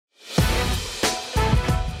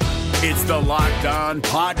It's the Locked On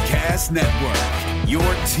Podcast Network, your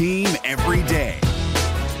team every day.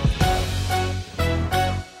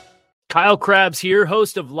 Kyle Krabs here,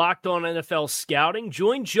 host of Locked On NFL Scouting.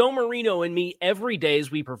 Join Joe Marino and me every day as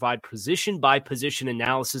we provide position-by-position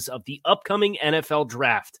analysis of the upcoming NFL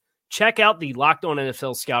Draft. Check out the Locked On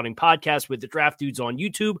NFL Scouting podcast with the Draft Dudes on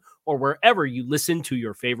YouTube or wherever you listen to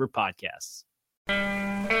your favorite podcasts.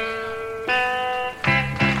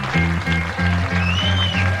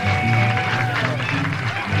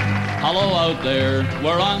 Hello out there,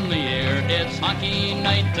 we're on the air, it's hockey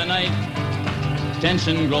night tonight.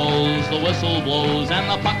 Tension grows, the whistle blows, and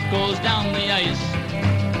the puck goes down the ice.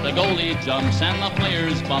 The goalie jumps and the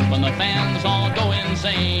players bump and the fans all go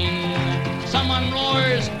insane. Someone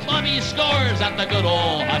roars, Bobby scores at the good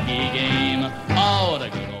old hockey game. Oh, the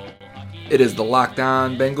good old hockey game. It is the Locked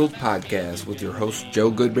On Bengals podcast with your hosts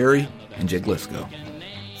Joe Goodberry and Jake Lisco.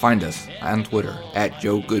 Find us on Twitter at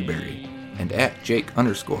Joe Goodberry and at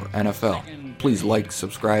Jake_NFL. Please like,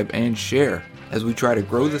 subscribe, and share as we try to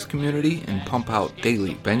grow this community and pump out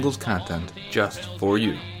daily Bengals content just for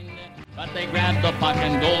you. But they grab the puck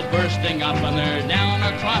and go bursting up and they're down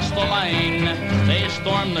across the line. They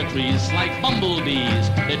storm the trees like bumblebees.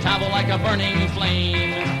 They travel like a burning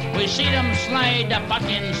flame. We see them slide the puck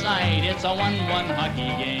inside. It's a 1-1 hockey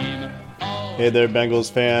game. Hey there,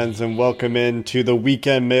 Bengals fans, and welcome into the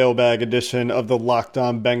Weekend Mailbag edition of the Locked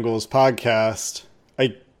On Bengals podcast.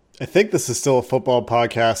 I think this is still a football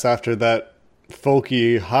podcast after that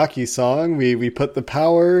folky hockey song. We put the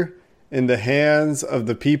power in the hands of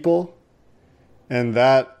the people, and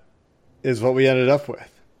that is what we ended up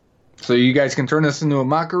with. So you guys can turn this into a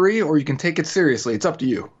mockery, or you can take it seriously. It's up to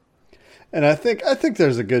you. And I think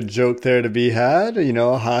there's a good joke there to be had. You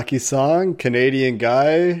know, a hockey song, Canadian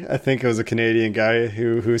guy. I think it was a Canadian guy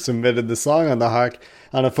who submitted the song on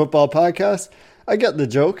a football podcast. I get the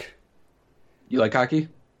joke. You like hockey?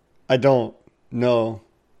 I don't. No.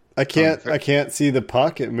 I can't see the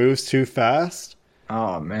puck. It moves too fast.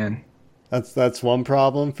 Oh man. That's one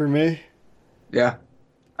problem for me. Yeah.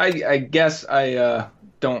 I guess I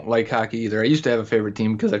don't like hockey either. I used to have a favorite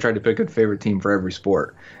team because I tried to pick a favorite team for every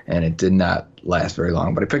sport, and it did not last very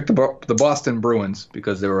long. But I picked the Boston Bruins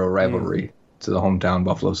because they were a rivalry to the hometown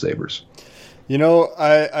Buffalo Sabres. You know,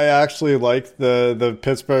 I actually liked the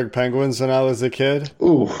Pittsburgh Penguins when I was a kid.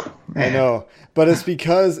 Ooh, man. I know, but it's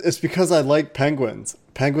because I like penguins.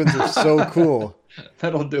 Penguins are so cool.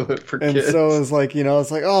 That'll do it for kids. And so it's like,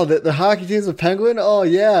 oh, the hockey team's a penguin? Oh,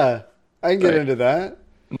 yeah. I can get into that.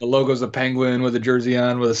 The logo's a penguin with a jersey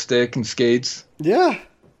on with a stick and skates. Yeah.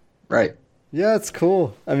 Right. Yeah, it's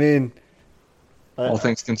cool. I mean, all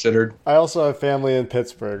things considered. I also have family in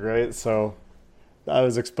Pittsburgh, right? So I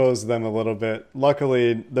was exposed to them a little bit.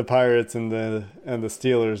 Luckily, the Pirates and the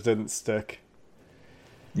Steelers didn't stick.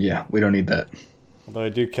 Yeah, we don't need that. Although I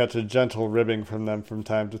do catch a gentle ribbing from them from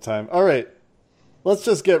time to time. All right. Let's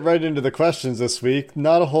just get right into the questions this week.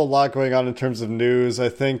 Not a whole lot going on in terms of news. I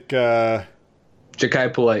think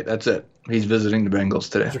Ja'Kai Polite, that's it. He's visiting the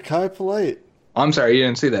Bengals today. Ja'Kai Polite. Oh, I'm sorry, you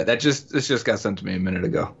didn't see that. This just got sent to me a minute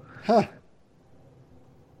ago. Huh.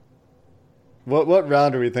 What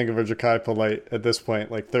round do we think of a Ja'Kai Polite at this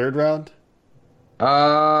point? Like third round?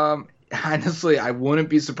 Honestly, I wouldn't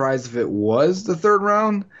be surprised if it was the third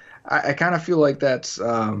round. I kind of feel like that's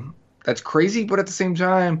crazy, but at the same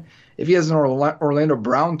time, if he has an Orlando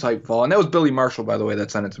Brown type fall, and that was Billy Marshall, by the way,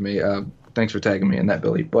 that sent it to me. Thanks for tagging me in that,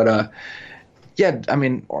 Billy. But yeah, I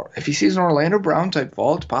mean, if he sees an Orlando Brown type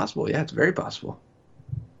fall, it's possible. Yeah, it's very possible.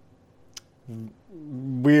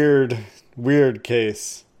 Weird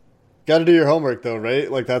case. Got to do your homework, though, right?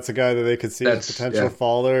 Like, that's a guy that they could see as a potential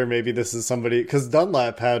faller. Maybe this is somebody... Because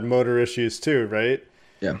Dunlap had motor issues, too, right?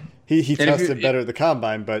 Yeah. He tested better at the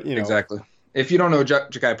combine, but, Exactly. If you don't know who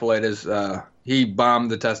Ja'Kai Polite is, he bombed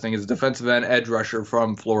the testing as a defensive end edge rusher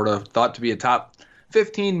from Florida, thought to be a top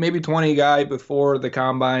 15, maybe 20 guy before the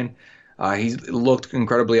combine. He looked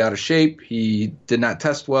incredibly out of shape. He did not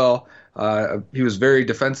test well. He was very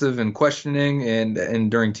defensive and questioning,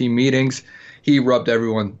 and during team meetings, he rubbed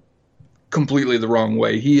everyone completely the wrong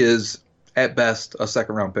way. He is, at best, a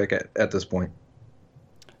second-round pick at this point.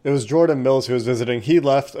 It was Jordan Mills who was visiting. He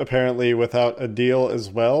left, apparently, without a deal as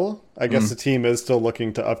well. I guess the team is still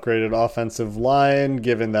looking to upgrade an offensive line,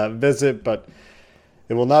 given that visit, but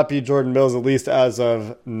it will not be Jordan Mills, at least as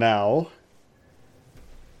of now.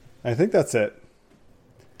 I think that's it.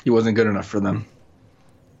 He wasn't good enough for them.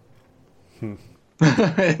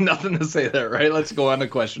 Nothing to say there, right? Let's go on to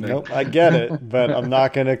questioning. Nope, I get it, but I'm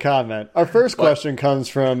not going to comment. Our first question comes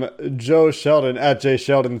from Joe Sheldon at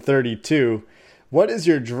JSheldon32. What is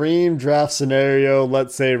your dream draft scenario,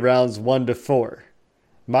 let's say rounds 1 to 4?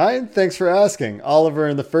 Mine? Thanks for asking. Oliver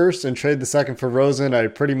in the first and trade the second for Rosen. I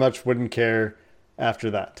pretty much wouldn't care after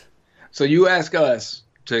that. So you ask us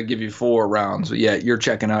to give you 4 rounds, but yeah, you're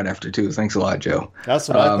checking out after 2. Thanks a lot, Joe. That's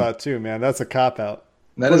what I thought too, man. That's a cop-out.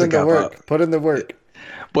 That is a cop-out. Put in the work.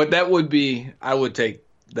 But that would be, I would take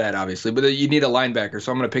that, obviously. But you need a linebacker,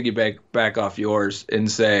 so I'm going to piggyback back off yours and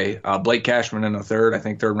say Blake Cashman in the third. I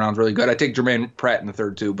think third round's really good. I take Jermaine Pratt in the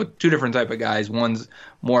third, too. But 2 different type of guys. One's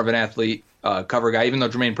more of an athlete cover guy, even though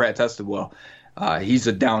Jermaine Pratt tested well. He's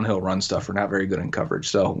a downhill run stuffer, not very good in coverage.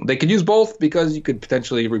 So they could use both because you could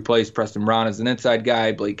potentially replace Preston Brown as an inside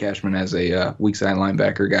guy, Blake Cashman as a weak side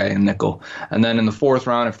linebacker guy and nickel. And then in the 4th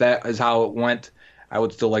round, if that is how it went, I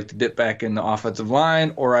would still like to dip back in the offensive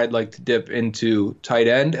line, or I'd like to dip into tight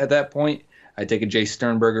end at that point. I'd take a Jay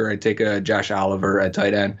Sternberger. I'd take a Josh Oliver at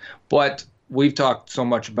tight end. But we've talked so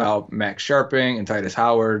much about Max Sharping and Titus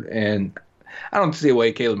Howard, and I don't see a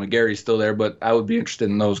way Caleb McGarry's still there, but I would be interested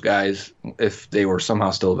in those guys if they were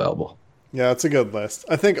somehow still available. Yeah, that's a good list.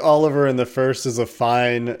 I think Oliver in the first is a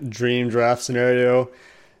fine dream draft scenario.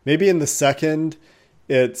 Maybe in the second,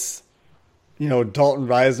 it's, Dalton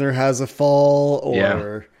Reisner has a fall,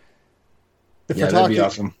 or that'd be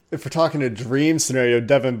awesome. If we're talking a dream scenario,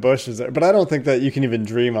 Devin Bush is there. But I don't think that you can even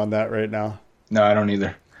dream on that right now. No, I don't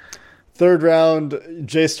either. 3rd round,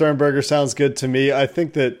 Jay Sternberger sounds good to me. I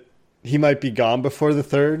think that he might be gone before the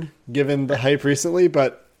 3rd, given the hype recently.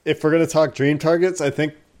 But if we're going to talk dream targets, I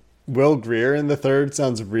think Will Grier in the 3rd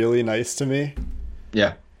sounds really nice to me.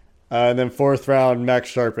 Yeah. And then 4th round, Max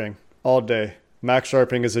Sharping all day. Max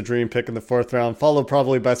Sharping is a dream pick in the 4th round, followed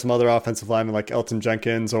probably by some other offensive linemen like Elton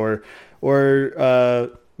Jenkins or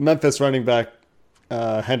Memphis running back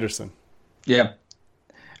Henderson. Yeah.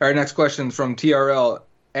 All right, next question from TRL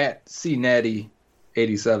at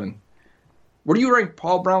CNatty87. Where do you rank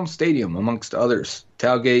Paul Brown Stadium amongst others?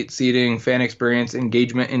 Tailgate, seating, fan experience,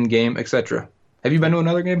 engagement in game, etc. Have you been to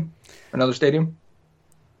another game? Another stadium?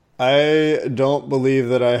 I don't believe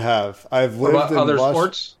that I have. I've lived in other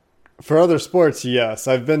sports? For other sports, yes.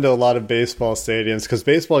 I've been to a lot of baseball stadiums because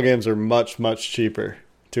baseball games are much, much cheaper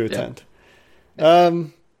to attend. Yeah.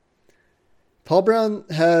 Paul Brown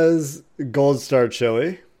has Gold Star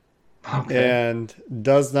Chili and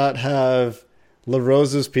does not have La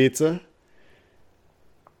Rosa's Pizza.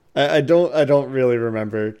 I don't really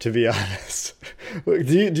remember, to be honest. Do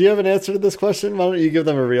you have an answer to this question? Why don't you give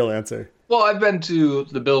them a real answer? Well, I've been to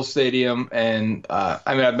the Bills Stadium, and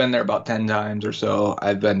I've been there about 10 times or so.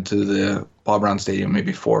 I've been to the Paul Brown Stadium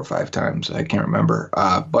maybe 4 or 5 times. I can't remember.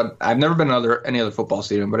 But I've never been to any other football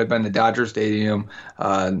stadium. But I've been to Dodger Stadium,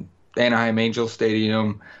 Anaheim Angels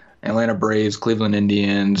Stadium, Atlanta Braves, Cleveland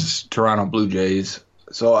Indians, Toronto Blue Jays.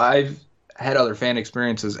 So I've had other fan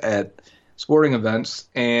experiences at sporting events,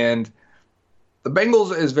 and the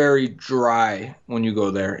Bengals is very dry when you go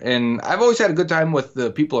there. And I've always had a good time with the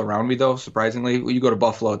people around me, though, surprisingly. When you go to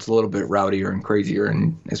Buffalo, it's a little bit rowdier and crazier,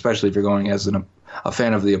 and especially if you're going as a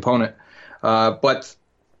fan of the opponent. But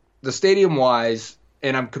the stadium-wise,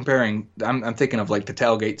 and I'm thinking of like the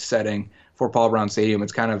tailgate setting for Paul Brown Stadium.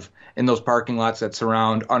 It's kind of in those parking lots that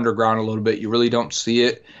surround underground a little bit. You really don't see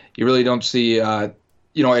it. You really don't see, as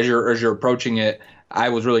you're approaching it. I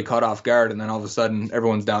was really caught off guard, and then all of a sudden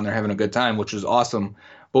everyone's down there having a good time, which was awesome.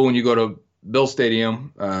 But when you go to Bill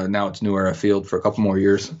Stadium, now it's New Era Field for a couple more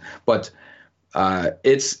years, but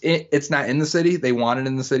it's not in the city. They want it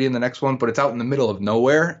in the city in the next one, but it's out in the middle of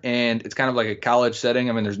nowhere, and it's kind of like a college setting.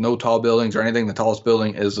 I mean, there's no tall buildings or anything. The tallest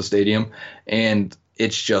building is the stadium, and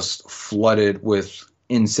it's just flooded with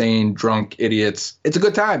insane, drunk idiots. It's a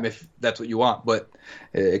good time if that's what you want, but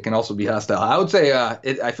it can also be hostile. I would say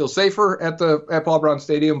I feel safer at Paul Brown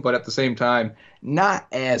Stadium, but at the same time, not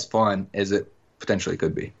as fun as it potentially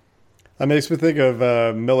could be. That makes me think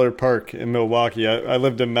of Miller Park in Milwaukee. I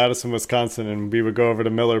lived in Madison, Wisconsin, and we would go over to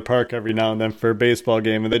Miller Park every now and then for a baseball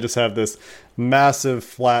game, and they just have this massive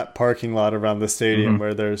flat parking lot around the stadium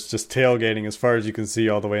where there's just tailgating as far as you can see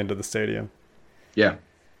all the way into the stadium. Yeah.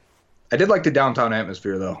 I did like the downtown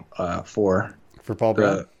atmosphere, though, for Paul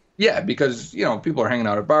Brown. Yeah, because, people are hanging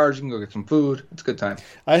out at bars. You can go get some food. It's a good time.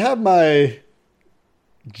 I had my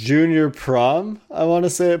junior prom, I want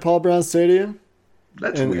to say, at Paul Brown Stadium.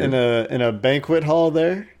 That's weird. In a banquet hall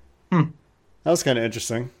there. That was kind of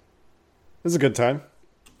interesting. It was a good time.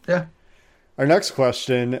 Yeah. Our next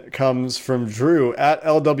question comes from Drew at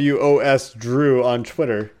LWOS Drew on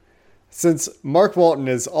Twitter. Since Mark Walton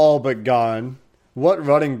is all but gone, what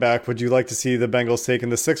running back would you like to see the Bengals take in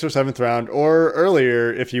the 6th or 7th round, or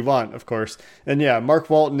earlier if you want, of course? And yeah, Mark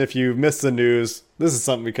Walton, if you missed the news, this is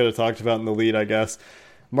something we could have talked about in the lead, I guess.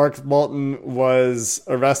 Mark Walton was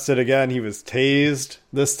arrested again. He was tased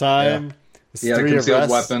this time His Yeah, 3 concealed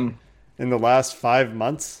arrests weapon. in the last 5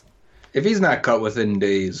 months. If he's not cut within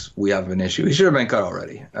days, we have an issue. He should have been cut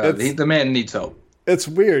already. The man needs help. It's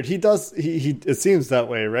weird. He does. He. It seems that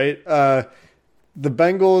way, right? The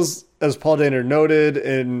Bengals, as Paul Dehner noted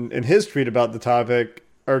in his tweet about the topic,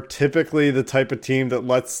 are typically the type of team that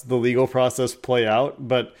lets the legal process play out.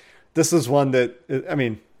 But this is one that, I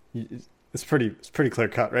mean, it's pretty clear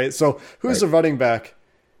cut, right? So who's the running back,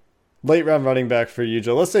 late round running back for you,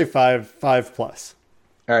 Joe? Let's say five plus.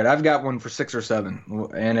 All right, I've got one for 6 or 7,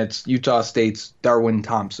 and it's Utah State's Darwin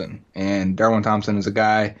Thompson. And Darwin Thompson is a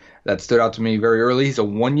guy that stood out to me very early. He's a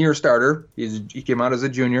 1-year starter. He came out as a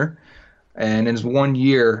junior. And in his 1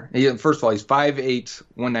 year, first of all, he's 5'8",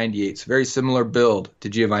 198. So very similar build to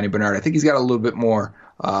Giovanni Bernard. I think he's got a little bit more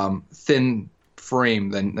thin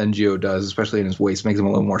frame than Gio does, especially in his waist. Makes him a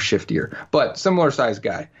little more shiftier. But similar size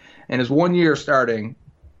guy. And his 1 year starting,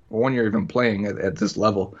 1 year even playing at this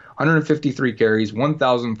level, 153 carries,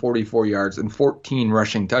 1,044 yards, and 14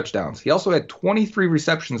 rushing touchdowns. He also had 23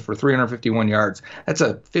 receptions for 351 yards. That's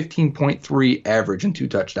a 15.3 average and 2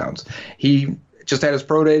 touchdowns. He just had his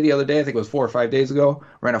pro day the other day, I think it was 4 or 5 days ago,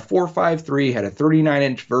 ran a 4.53, had a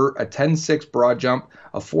 39-inch vert, a 10.6 broad jump,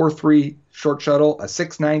 a 4.3 short shuttle, a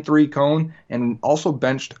 6.93 cone, and also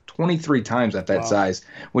benched 23 times at that size.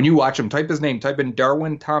 When you watch him, type his name, type in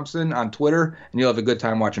Darwin Thompson on Twitter, and you'll have a good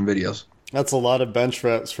time watching videos. That's a lot of bench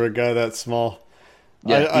reps for a guy that small.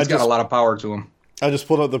 Yeah, he's got a lot of power to him. I just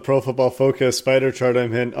pulled up the Pro Football Focus spider chart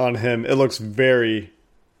on him. It looks very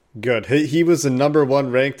good. He was the number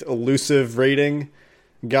 1 ranked elusive rating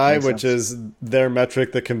guy, which is their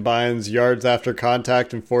metric that combines yards after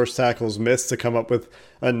contact and forced tackles missed to come up with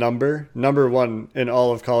a number 1 in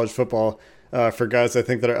all of college football for guys I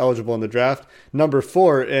think that are eligible in the draft. Number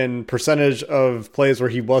 4 in percentage of plays where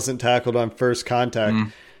he wasn't tackled on first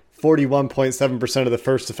contact. 41.7% of the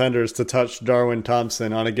first defenders to touch Darwin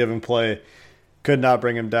Thompson on a given play could not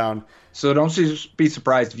bring him down. So don't be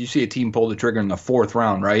surprised if you see a team pull the trigger in the 4th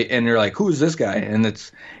round, right? And you're like, who's this guy? And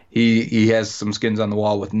it's he has some skins on the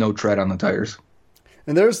wall with no tread on the tires.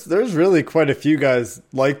 And there's really quite a few guys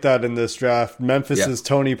like that in this draft. Memphis's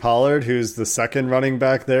Tony Pollard, who's the second running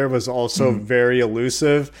back there, was also very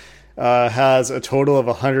elusive. Has a total of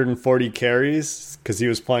 140 carries because he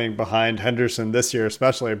was playing behind Henderson this year,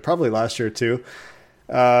 especially, and probably last year too.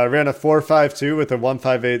 Ran a 4.52 with a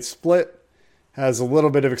 1.58 split. Has a little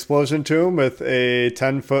bit of explosion to him with a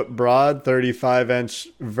 10-foot broad, 35-inch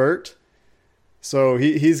vert. So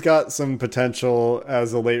he's got some potential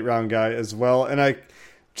as a late-round guy as well. And I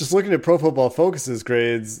just looking at Pro Football Focus's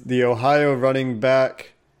grades, the Ohio running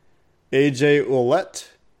back A.J. Ouellette,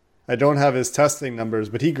 I don't have his testing numbers,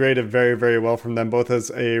 but he graded very, very well from them, both as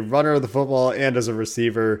a runner of the football and as a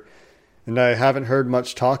receiver. And I haven't heard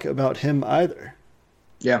much talk about him either.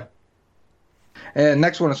 Yeah. And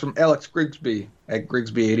next one is from Alex Grigsby at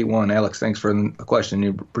Grigsby81. Alex, thanks for the question.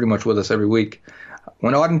 You're pretty much with us every week.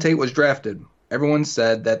 When Auden Tate was drafted, everyone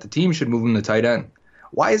said that the team should move him to tight end.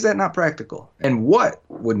 Why is that not practical? And what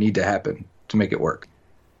would need to happen to make it work?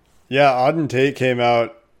 Yeah, Auden Tate came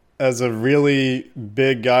out as a really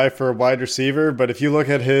big guy for a wide receiver, but if you look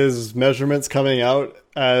at his measurements coming out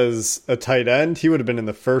as a tight end, he would have been in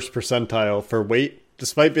the 1st percentile for weight.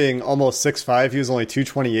 Despite being almost 6'5", he was only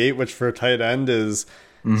 228, which for a tight end is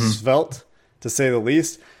svelte, to say the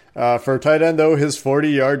least. For a tight end, though, his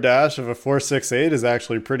 40-yard dash of a 4.68 is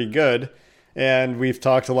actually pretty good. And we've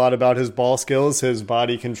talked a lot about his ball skills, his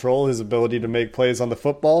body control, his ability to make plays on the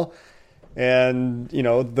football. And, you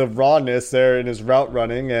know, the rawness there in his route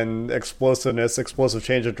running and explosiveness, explosive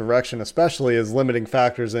change of direction especially, is limiting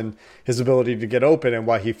factors in his ability to get open and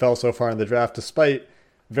why he fell so far in the draft despite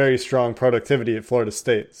very strong productivity at Florida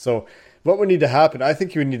State. So what would need to happen? I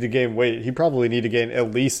think he would need to gain weight. He probably need to gain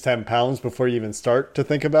at least 10 pounds before you even start to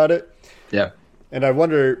think about it. Yeah. And I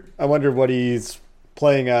wonder what he's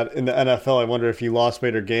playing at in the NFL. I wonder if he lost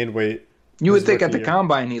weight or gained weight. You would think at the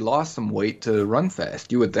combine he lost some weight to run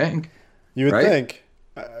fast. You would think. You would think.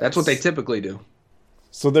 That's what they typically do.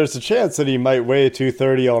 So there's a chance that he might weigh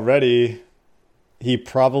 230 already. He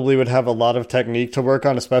probably would have a lot of technique to work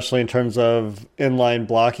on, especially in terms of inline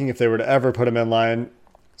blocking if they were to ever put him in line.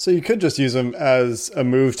 So you could just use him as a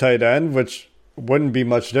move tight end, which wouldn't be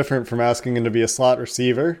much different from asking him to be a slot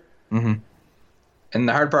receiver. Mm-hmm. And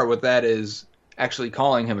the hard part with that is actually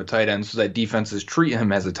calling him a tight end so that defenses treat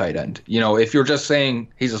him as a tight end. You know, if you're just saying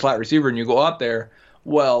he's a slot receiver and you go out there,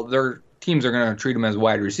 well, their teams are going to treat him as a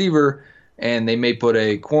wide receiver, and they may put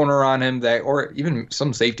a corner on him that, or even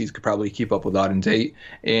some safeties could probably keep up with Auden Tate.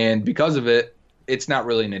 And because of it, it's not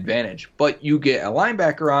really an advantage. But you get a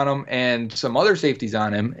linebacker on him and some other safeties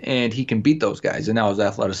on him, and he can beat those guys. And now his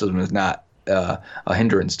athleticism is not a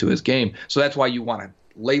hindrance to his game. So that's why you want to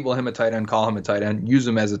label him a tight end, call him a tight end, use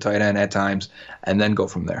him as a tight end at times, and then go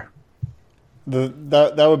from there.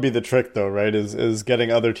 That would be the trick, though, right? Is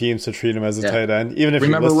getting other teams to treat him as a tight end, even if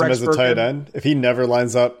Remember you list Rex him as a tight Burkhead? end. If he never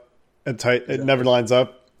lines up never lines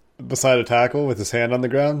up beside a tackle with his hand on the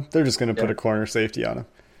ground, they're just going to put a corner safety on him.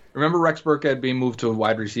 Remember Rex Burkhead being moved to a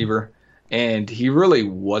wide receiver, and he really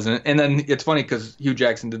wasn't. And then it's funny because Hugh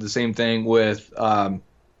Jackson did the same thing with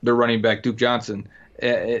their running back Duke Johnson.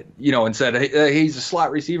 And said, hey, he's a slot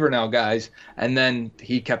receiver now, guys. And then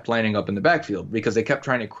he kept lining up in the backfield because they kept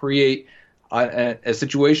trying to create a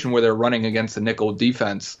situation where they're running against the nickel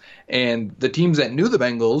defense. And the teams that knew the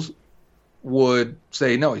Bengals would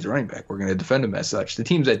say, no, he's a running back. We're going to defend him as such. The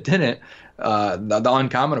teams that didn't, the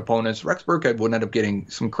uncommon opponents, Rex Burkhead would end up getting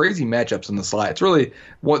some crazy matchups in the slot. It's really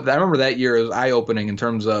what I remember that year. It was eye-opening in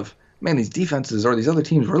terms of, man, these defenses or these other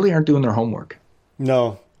teams really aren't doing their homework.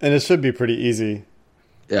 No, and it should be pretty easy.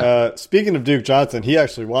 Yeah. Speaking of Duke Johnson, he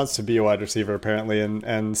actually wants to be a wide receiver, apparently,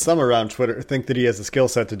 and some around Twitter think that he has a skill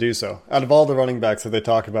set to do so. Out of all the running backs that they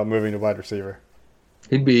talk about moving to wide receiver,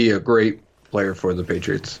 he'd be a great player for the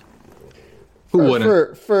Patriots. Who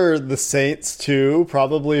wouldn't? For the Saints, too,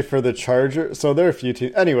 probably for the Chargers. So there are a few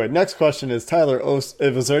teams. Anyway, next question is Tyler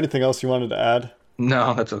Olsen. Was there anything else you wanted to add?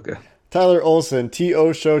 No, that's okay. Tyler Olsen,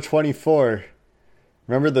 TO Show 24.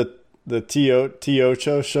 Remember the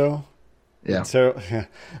TO show? Yeah. Say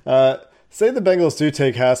the Bengals do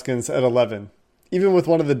take Haskins at 11, even with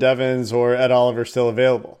one of the Devons or Ed Oliver still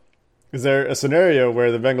available. Is there a scenario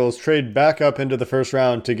where the Bengals trade back up into the first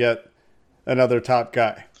round to get another top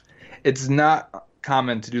guy? It's not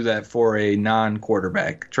common to do that for a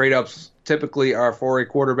non-quarterback. Trade-ups typically are for a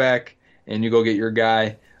quarterback, and you go get your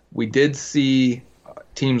guy. We did see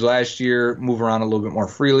teams last year move around a little bit more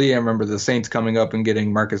freely. I remember the Saints coming up and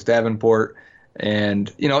getting Marcus Davenport.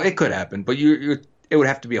 And, it could happen, but it would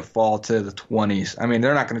have to be a fall to the 20s. I mean,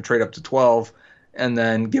 they're not going to trade up to 12 and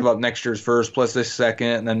then give up next year's first plus this second,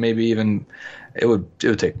 and then maybe even it would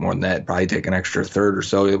take more than that, probably take an extra third or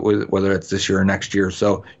so, whether it's this year or next year.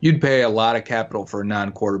 So you'd pay a lot of capital for a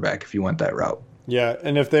non-quarterback if you went that route. Yeah,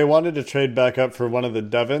 and if they wanted to trade back up for one of the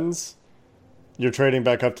Devons, you're trading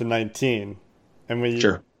back up to 19. And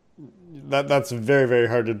Sure. That's very, very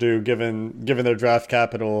hard to do given their draft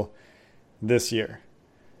capital this year.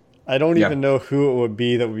 I don't even know who it would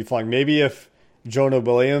be that would be flying. Maybe if Jonah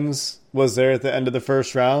Williams was there at the end of the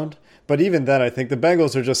first round. But even then, I think the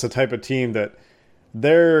Bengals are just the type of team that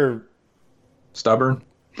they're stubborn.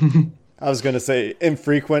 I was going to say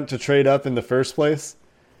infrequent to trade up in the first place.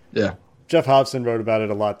 Yeah. Jeff Hobson wrote about it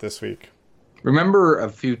a lot this week. Remember a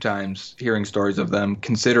few times hearing stories of them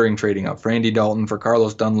considering trading up for Andy Dalton, for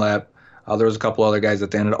Carlos Dunlap. There was a couple other guys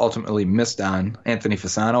that they ended ultimately missed on. Anthony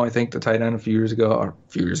Fasano, I think, the tight end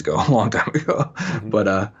a long time ago. Mm-hmm. But,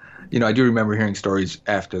 I do remember hearing stories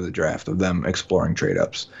after the draft of them exploring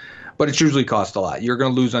trade-ups. But it usually costs a lot. You're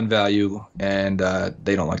going to lose on value, and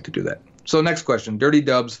they don't like to do that. So next question, Dirty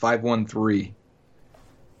Dubs 513.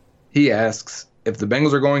 He asks, if the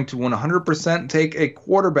Bengals are going to 100% take a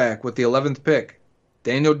quarterback with the 11th pick,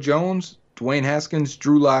 Daniel Jones, Dwayne Haskins,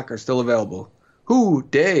 Drew Lock are still available. Who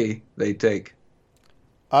they take?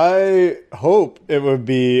 I hope it would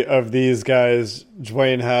be of these guys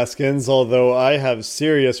Dwayne Haskins, although I have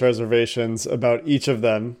serious reservations about each of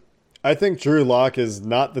them. I think Drew Lock is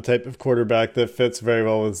not the type of quarterback that fits very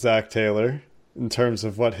well with Zach Taylor in terms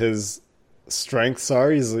of what his strengths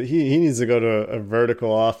are. He needs to go to a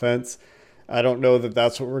vertical offense. I don't know that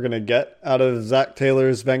that's what we're going to get out of Zach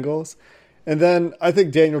Taylor's Bengals. And then I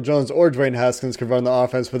think Daniel Jones or Dwayne Haskins could run the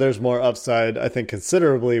offense, but there's more upside, I think,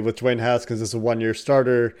 considerably with Dwayne Haskins as a one-year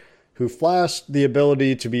starter who flashed the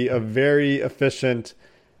ability to be a very efficient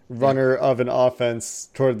runner of an offense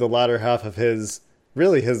toward the latter half of his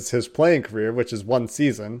playing career, which is one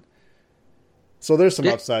season. So there's some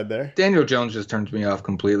upside there. Daniel Jones just turns me off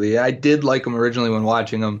completely. I did like him originally when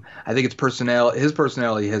watching him. I think his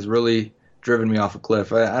personality has really driven me off a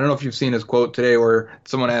cliff. I don't know if you've seen his quote today where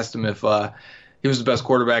someone asked him if he was the best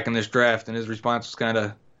quarterback in this draft, and his response was kind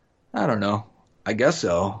of, I don't know, I guess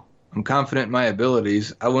so. I'm confident in my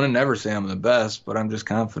abilities. I wouldn't never say I'm the best, but I'm just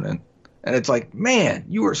confident. And it's like, man,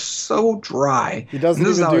 you are so dry. He doesn't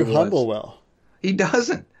even do humble well. He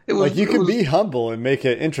doesn't. You can be humble and make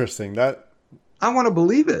it interesting. I want to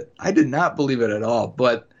believe it. I did not believe it at all.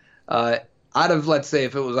 But out of, let's say,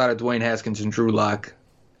 if it was out of Dwayne Haskins and Drew Lock,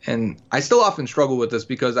 and I still often struggle with this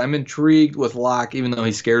because I'm intrigued with Lock, even though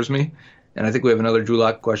he scares me. And I think we have another Drew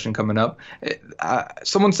Lock question coming up.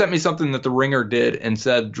 Someone sent me something that the Ringer did and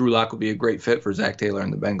said Drew Lock would be a great fit for Zach Taylor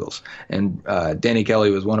and the Bengals. And Danny Kelly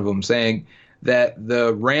was one of them saying that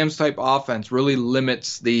the Rams type offense really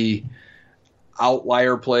limits the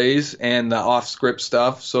outlier plays and the off script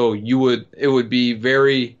stuff. So it would be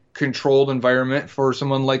very controlled environment for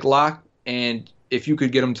someone like Locke, and if you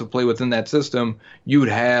could get him to play within that system, you would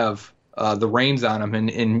have the reins on him,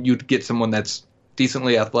 and you'd get someone that's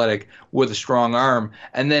decently athletic with a strong arm,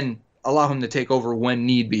 and then allow him to take over when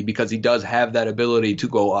need be, because he does have that ability to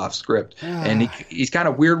go off script. And he's kind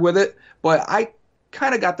of weird with it, but I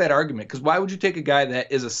kind of got that argument, because why would you take a guy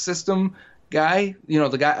that is a system guy,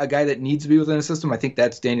 a guy that needs to be within a system? I think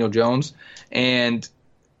that's Daniel Jones. And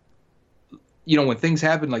when things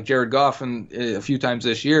happen like Jared Goff and a few times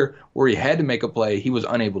this year where he had to make a play, he was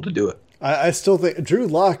unable to do it. I still think Drew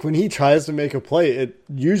Lock, when he tries to make a play, it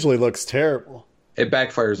usually looks terrible. It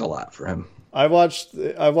backfires a lot for him. I watched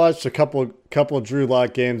a couple Drew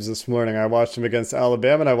Lock games this morning. I watched him against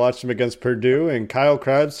Alabama and I watched him against Purdue, and Kyle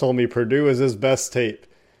Krabs told me Purdue is his best tape.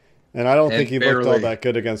 And I don't think he looked all that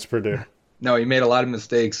good against Purdue. No, he made a lot of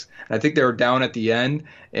mistakes. I think they were down at the end,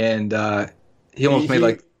 and he almost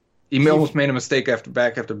made a mistake after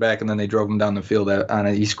back, and then they drove him down the field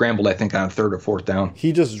he scrambled, I think, on a third or fourth down.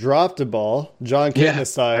 He just dropped a ball, John Kitna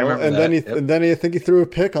style, and then I think he threw a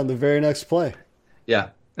pick on the very next play. Yeah,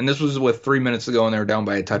 and this was with 3 minutes to go, and they were down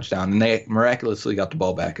by a touchdown, and they miraculously got the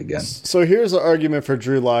ball back again. So here's an argument for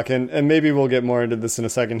Drew Lock, and maybe we'll get more into this in a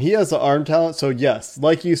second. He has the arm talent, so yes,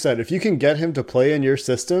 like you said, if you can get him to play in your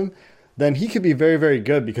system, then he could be very, very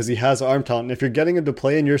good because he has arm talent. And if you're getting him to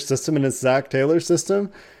play in your system and it's Zach Taylor's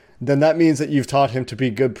system, then that means that you've taught him to be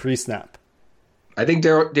good pre-snap. I think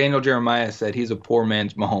Daniel Jeremiah said he's a poor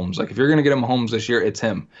man's Mahomes. Like, if you're going to get him Mahomes this year, it's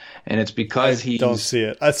him. And it's because I don't see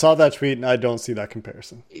it. I saw that tweet, and I don't see that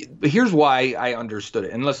comparison. But here's why I understood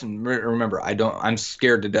it. And listen, remember, I'm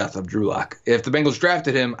scared to death of Drew Lock. If the Bengals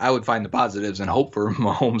drafted him, I would find the positives and hope for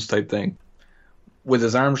Mahomes type thing. With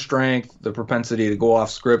his arm strength, the propensity to go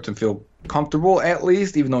off script and feel comfortable, at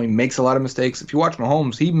least, even though he makes a lot of mistakes. If you watch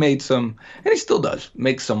Mahomes, he made some, and he still does,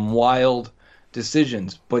 make some wild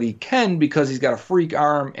decisions. But he can, because he's got a freak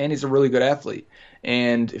arm and he's a really good athlete.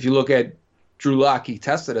 And if you look at Drew Lock, he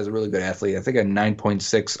tested as a really good athlete. I think a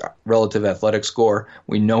 9.6 relative athletic score.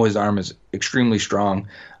 We know his arm is extremely strong.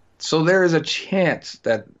 So there is a chance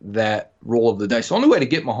that roll of the dice. The only way to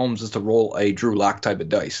get Mahomes is to roll a Drew Lock type of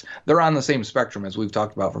dice. They're on the same spectrum as we've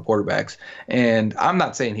talked about for quarterbacks. And I'm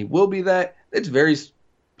not saying he will be that. It's very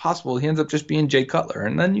possible he ends up just being Jay Cutler.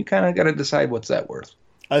 And then you kind of got to decide what's that worth.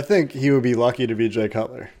 I think he would be lucky to be Jay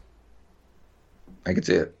Cutler. I could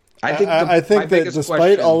see it. I think that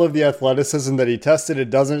despite all of the athleticism that he tested,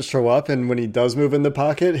 it doesn't show up. And when he does move in the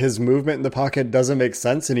pocket, his movement in the pocket doesn't make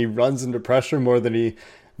sense. And he runs into pressure more than he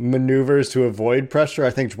maneuvers to avoid pressure. I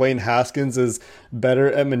think Dwayne Haskins is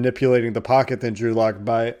better at manipulating the pocket than Drew Lock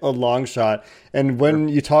by a long shot. And when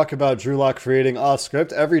you talk about Drew Lock creating off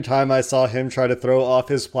script, every time I saw him try to throw off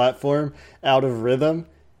his platform out of rhythm,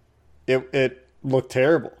 it looked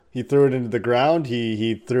terrible. He threw it into the ground.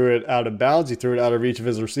 He threw it out of bounds. He threw it out of reach of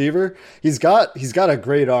his receiver. He's got a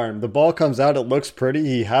great arm. The ball comes out. It looks pretty.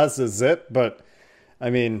 He has the zip, but I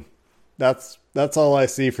mean, that's all I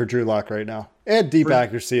see for Drew Lock right now. And deep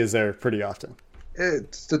accuracy is there pretty often.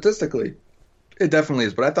 Statistically, it definitely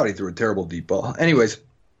is, but I thought he threw a terrible deep ball. Anyways,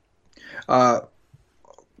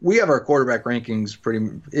 we have our quarterback rankings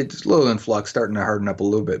it's a little in flux, starting to harden up a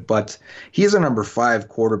little bit, but he is a number 5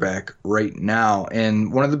 quarterback right now.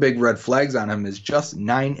 And one of the big red flags on him is just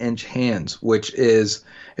 9-inch hands, which is,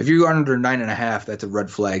 if you're under 9.5, that's a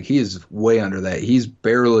red flag. He is way under that. He's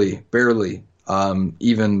barely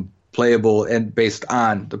even playable and based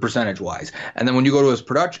on the percentage wise. And then when you go to his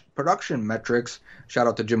production metrics, shout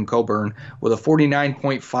out to Jim Coburn, with a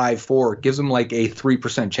 49.54, gives him like a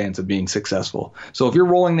 3% chance of being successful. So if you're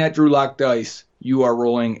rolling that Drew Lock dice, you are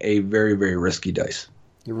rolling a very, very risky dice.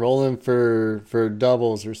 You're rolling for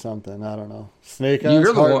doubles or something. I don't know. Snake eyes,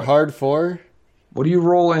 hard 4. What do you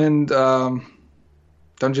roll in Dungeons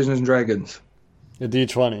and Dragons? A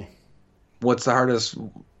D20. What's the hardest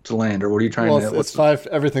to land, or what are you trying to? It's 5.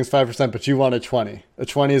 Everything's 5%, but you want a 20. A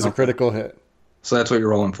 20 is a critical hit. So that's what you're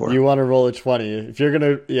rolling for. You want to roll a 20. If you're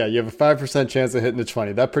gonna, you have a 5% chance of hitting a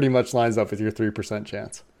 20. That pretty much lines up with your 3%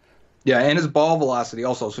 chance. Yeah, and his ball velocity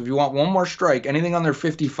also. So if you want one more strike, anything under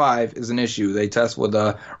 55 is an issue. They test with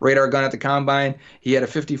a radar gun at the combine. He had a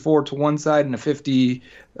 54 to one side and a 53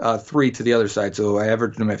 to the other side. So I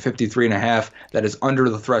averaged him at 53.5. That is under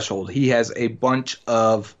the threshold. He has a bunch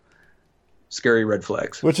of scary red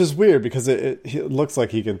flags. Which is weird because it looks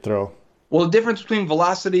like he can throw. Well, the difference between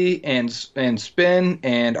velocity and spin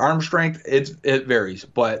and arm strength, it varies.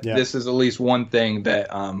 But This is at least one thing that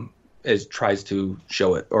tries to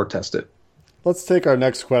show it or test it. Let's take our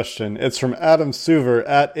next question. It's from Adam Suver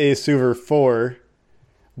at ASuver4.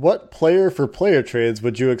 What player-for-player trades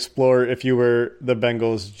would you explore if you were the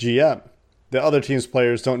Bengals GM? The other team's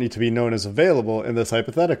players don't need to be known as available in this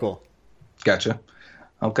hypothetical. Gotcha.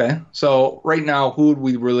 Okay. So right now, who would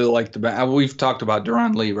we really like to? We've talked about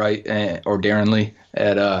Darron Lee, right, or Darren Lee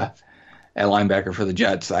at linebacker for the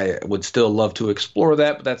Jets. I would still love to explore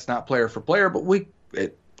that, but that's not player for player. But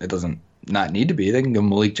it doesn't not need to be. They can give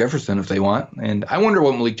Malik Jefferson if they want. And I wonder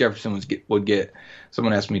what Malik Jefferson would get.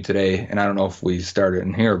 Someone asked me today, and I don't know if we started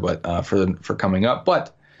in here, but for coming up.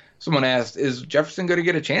 But someone asked, is Jefferson going to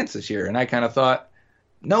get a chance this year? And I kind of thought,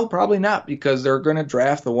 no, probably not, because they're going to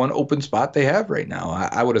draft the one open spot they have right now.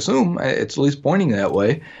 I would assume it's at least pointing that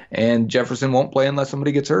way. And Jefferson won't play unless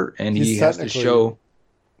somebody gets hurt, and he has to show.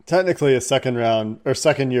 Technically a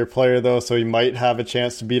second-year player, though, so he might have a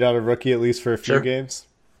chance to beat out a rookie at least for a few games.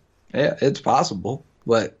 Yeah, it's possible.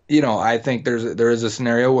 But, I think there is a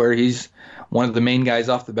scenario where he's one of the main guys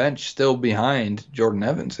off the bench still behind Jordan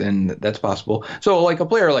Evans, and that's possible. So, like a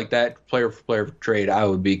player like that, player-for-player trade, I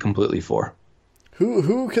would be completely for.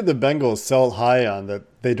 Who could the Bengals sell high on that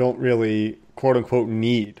they don't really, quote-unquote,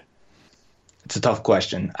 need? It's a tough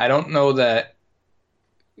question. I don't know that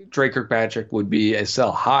Trey Kirkpatrick would be a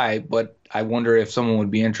sell high, but I wonder if someone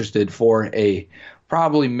would be interested for a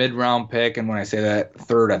probably mid-round pick, and when I say that,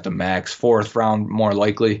 third at the max, fourth round more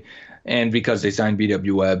likely, and because they signed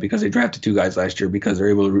B.W. Webb, because they drafted two guys last year, because they're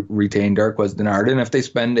able to retain Darqueze Dennard, and if they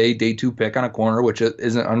spend a day two pick on a corner, which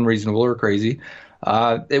isn't unreasonable or crazy,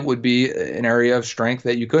 it would be an area of strength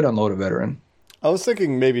that you could unload a veteran. I was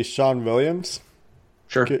thinking maybe Sean Williams.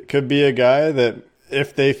 Sure. Could be a guy that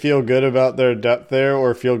if they feel good about their depth there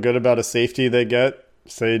or feel good about a safety they get,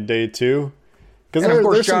 say day two. And of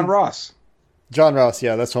course, John Ross. John Ross,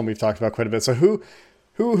 yeah, that's one we've talked about quite a bit. So who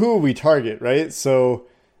will we target, right? So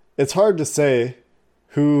it's hard to say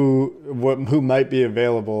who might be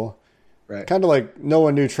available. Right. Kind of like no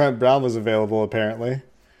one knew Trent Brown was available, apparently.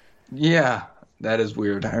 Yeah, that is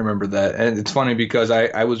weird. I remember that. And it's funny because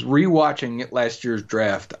I was rewatching last year's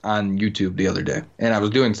draft on YouTube the other day, and I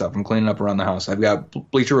was doing stuff. I'm cleaning up around the house. I've got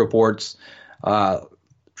Bleacher Report's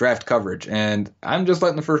draft coverage, and I'm just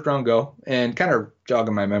letting the first round go and kind of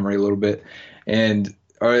jogging my memory a little bit. And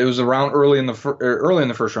it was around early in the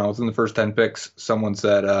first round, within the first 10 picks, someone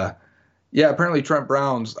said, apparently Trent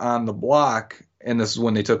Brown's on the block, and this is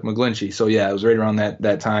when they took McGlinchey. So, yeah, it was right around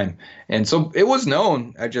that time. And so it was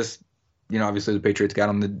known. I just, obviously the Patriots got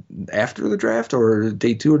him after the draft or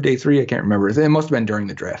day two or day three. I can't remember. It must have been during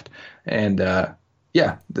the draft. And, the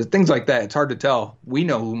things like that, it's hard to tell. We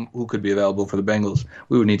know who could be available for the Bengals.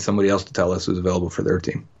 We would need somebody else to tell us who's available for their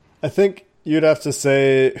team. I think you'd have to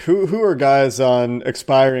say who are guys on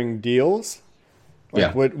expiring deals?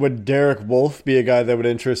 Would Derek Wolfe be a guy that would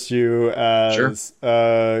interest you as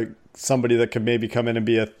somebody that could maybe come in and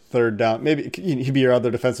be a third down? Maybe he'd be your other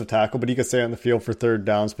defensive tackle, but he could stay on the field for third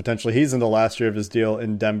downs potentially. He's in the last year of his deal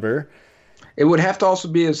in Denver. It would have to also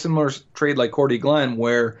be a similar trade like Cordy Glenn,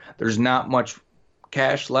 where there's not much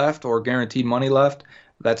cash left or guaranteed money left.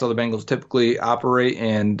 That's how the Bengals typically operate.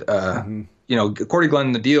 And, Cordy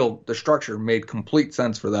Glenn, the deal, the structure made complete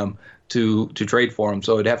sense for them to trade for him.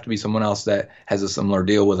 So it'd have to be someone else that has a similar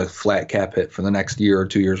deal with a flat cap hit for the next year or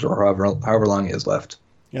 2 years or however long he has left.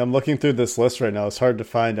 Yeah, I'm looking through this list right now. It's hard to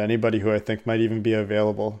find anybody who I think might even be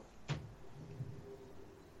available.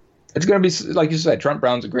 It's going to be, like you said, Trent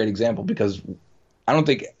Brown's a great example because I don't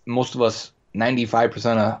think most of us,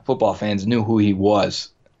 95% of football fans, knew who he was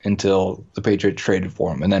until the Patriots traded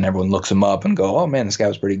for him. And then everyone looks him up and go, oh, man, this guy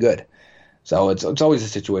was pretty good. So it's always a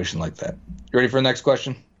situation like that. You ready for the next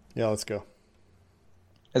question? Yeah, let's go.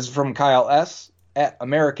 This is from Kyle S. at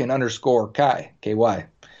American_Kai, KY.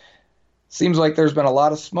 Seems like there's been a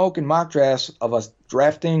lot of smoke and mock drafts of us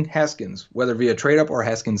drafting Haskins, whether via trade-up or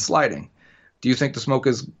Haskins sliding. Do you think the smoke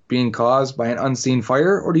is being caused by an unseen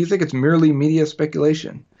fire, or do you think it's merely media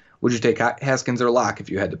speculation? Would you take Haskins or Locke if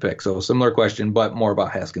you had to pick? So similar question, but more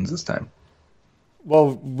about Haskins this time.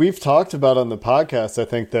 Well, we've talked about on the podcast, I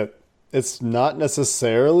think, that it's not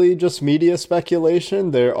necessarily just media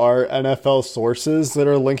speculation. There are NFL sources that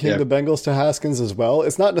are linking the Bengals to Haskins as well.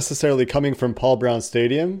 It's not necessarily coming from Paul Brown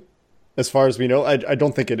Stadium, as far as we know. I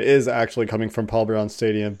don't think it is actually coming from Paul Brown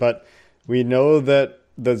Stadium, but we know that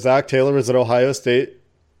Zach Taylor was at Ohio State.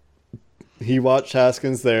 He watched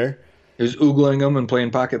Haskins there. He was oogling him and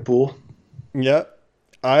playing pocket pool. Yeah.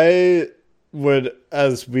 I would,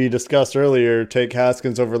 as we discussed earlier, take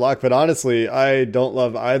Haskins over Locke. But honestly, I don't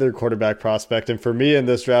love either quarterback prospect. And for me in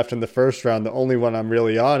this draft in the first round, the only one I'm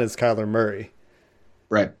really on is Kyler Murray.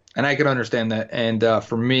 Right. And I can understand that. And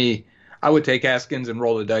for me, I would take Haskins and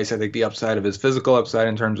roll the dice. I think the upside of his physical upside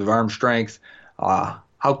in terms of arm strength,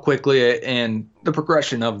 how quickly and the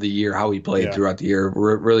progression of the year, how he played throughout the year,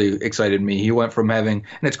 really excited me. He went from having,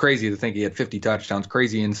 and it's crazy to think he had 50 touchdowns,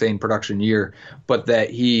 crazy, insane production year, but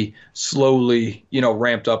that he slowly,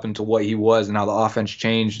 ramped up into what he was and how the offense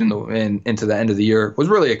changed and into the end of the year was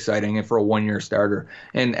really exciting and for a one-year starter.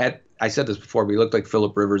 And I said this before, but he looked like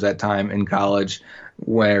Phillip Rivers at time in college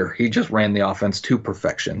where he just ran the offense to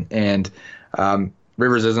perfection. And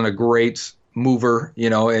Rivers isn't a great mover,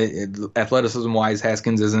 athleticism wise,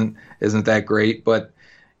 Haskins isn't that great, but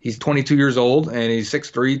he's 22 years old and he's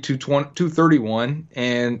 6'3", 231,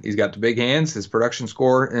 and he's got the big hands. His production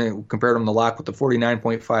score, compared him to Locke with the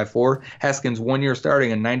 49.54. Haskins 1 year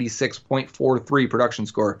starting a 96.43 production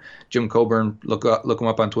score. Jim Coburn, look him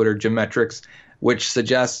up on Twitter, Jim Metrics, which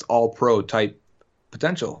suggests all pro type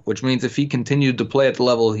potential, which means if he continued to play at the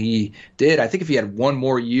level he did, I think if he had one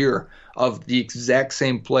more year of the exact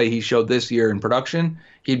same play he showed this year in production,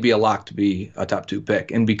 he'd be a lock to be a top 2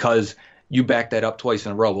 pick. And because you back that up twice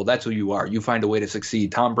in a row, well, that's who you are. You find a way to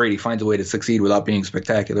succeed. Tom Brady finds a way to succeed without being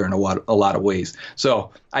spectacular in a lot of ways.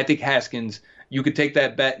 So I think Haskins, you could take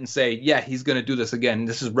that bet and say, yeah, he's going to do this again.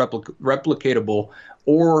 This is replicatable,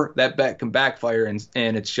 or that bet can backfire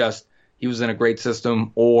and it's just he was in a great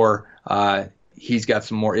system, or he's got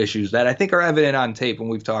some more issues that I think are evident on tape, and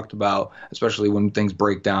we've talked about, especially when things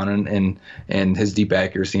break down and his deep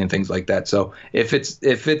accuracy and things like that. So if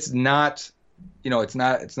it's not, it's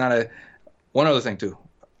not a. One other thing too,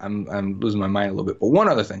 I'm losing my mind a little bit, but one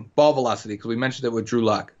other thing, ball velocity, because we mentioned it with Drew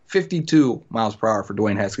Lock, 52 miles per hour for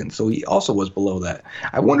Dwayne Haskins, so he also was below that.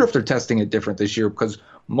 I wonder if they're testing it different this year because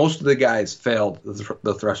most of the guys failed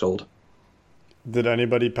the threshold. Did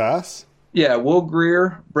anybody pass? Yeah, Will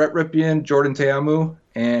Grier, Brett Ripien, Jordan Teamu,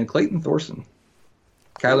 and Clayton Thorson.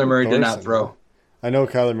 Kyler Murray did not throw. I know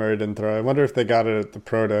Kyler Murray didn't throw. I wonder if they got it at the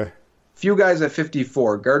pro day. Few guys at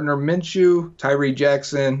 54. Gardner Minshew, Tyree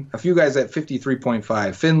Jackson. A few guys at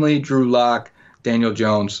 53.5. Finley, Drew Lock, Daniel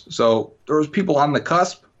Jones. So there was people on the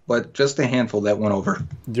cusp, but just a handful that went over.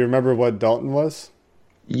 Do you remember what Dalton was?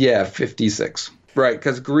 Yeah, 56. Right,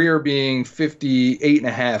 because Grier being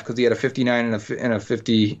 58.5, because he had a 59 and a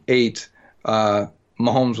 58.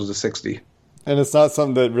 Mahomes was a 60. And it's not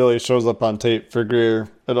something that really shows up on tape for Grier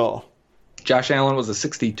at all. Josh Allen was a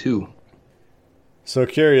 62. So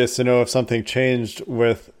curious to know if something changed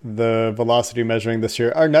with the velocity measuring this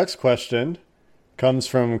year. Our next question comes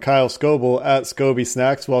from Kyle Scoble at Scobie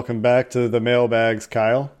Snacks. Welcome back to the mailbags,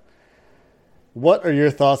 Kyle. What are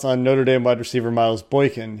your thoughts on Notre Dame wide receiver Miles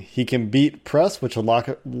Boykin? He can beat press, which a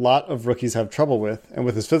lot of rookies have trouble with, and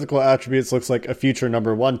with his physical attributes looks like a future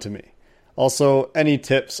number 1 to me. Also, any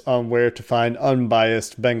tips on where to find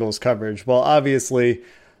unbiased Bengals coverage? Well, obviously,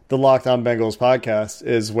 the Locked On Bengals podcast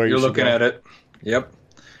is where you're looking at it. Yep.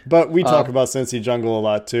 But we talk about Cincy Jungle a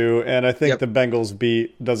lot, too, and I think the Bengals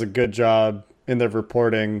beat does a good job in their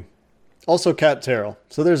reporting. Also, Cat Terrell.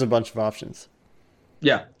 So there's a bunch of options.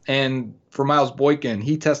 Yeah, and for Miles Boykin,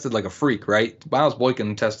 he tested like a freak, right? Miles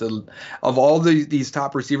Boykin tested, of all these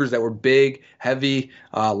top receivers that were big, heavy,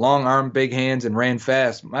 long arm, big hands, and ran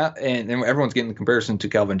fast, and everyone's getting the comparison to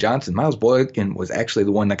Calvin Johnson. Miles Boykin was actually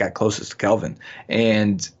the one that got closest to Calvin.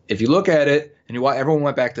 And if you look at it, and everyone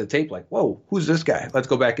went back to the tape like, whoa, who's this guy? Let's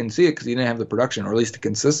go back and see it because he didn't have the production, or at least the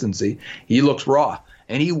consistency. He looks raw,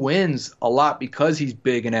 and he wins a lot because he's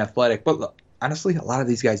big and athletic. But look, honestly, a lot of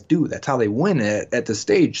these guys do. That's how they win at the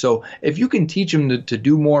stage. So if you can teach him to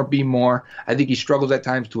do more, be more, I think he struggles at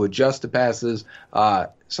times to adjust to passes.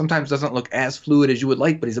 Sometimes doesn't look as fluid as you would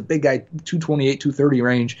like, but he's a big guy, 228, 230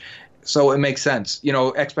 range. So it makes sense.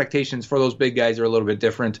 Expectations for those big guys are a little bit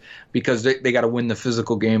different because they got to win the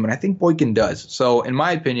physical game, and I think Boykin does. So in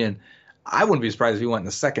my opinion, I wouldn't be surprised if he went in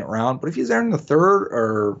the second round, but if he's there in the third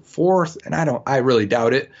or fourth, and I really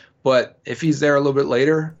doubt it, but if he's there a little bit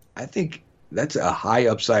later, I think that's a high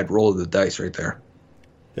upside roll of the dice right there.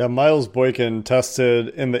 Yeah, Miles Boykin tested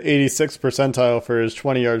in the 86th percentile for his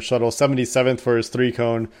 20-yard shuttle, 77th for his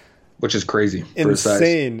 3-cone. Which is crazy for his size.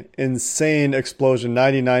 Insane explosion,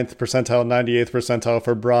 99th percentile, 98th percentile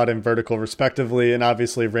for broad and vertical respectively, and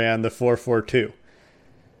obviously ran the 4.42.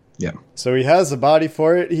 Yeah. So he has the body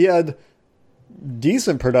for it. He had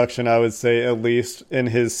decent production, I would say, at least in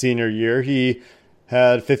his senior year. He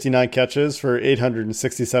had 59 catches for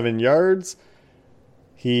 867 yards.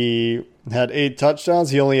 He had 8 touchdowns.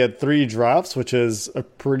 He only had 3 drops, which is a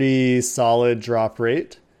pretty solid drop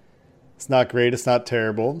rate. It's not great. It's not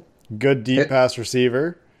terrible. Good deep pass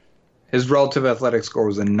receiver. His relative athletic score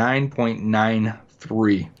was a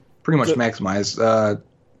 9.93. Pretty much maximized.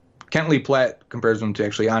 Kentley Platt compares him to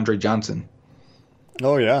actually Andre Johnson.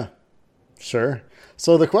 Oh, yeah. Sure.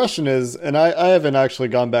 So the question is, and I haven't actually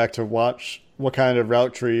gone back to watch what kind of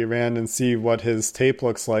route tree he ran and see what his tape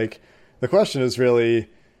looks like. The question is really,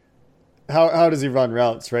 how does he run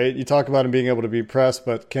routes, right? You talk about him being able to be pressed,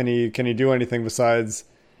 but can he do anything besides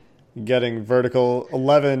getting vertical?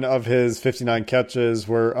 11 of his 59 catches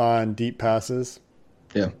were on deep passes.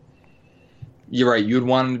 Yeah. You're right. You'd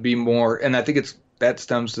want him to be more, and I think that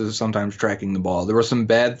stems to sometimes tracking the ball. There were some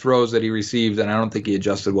bad throws that he received, and I don't think he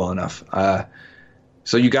adjusted well enough.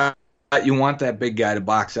 So you want that big guy to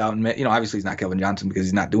box out, and obviously he's not Kelvin Johnson because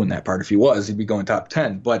he's not doing that part. If he was, he'd be going top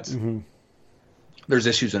 10. But there's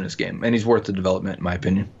issues in his game, and he's worth the development, in my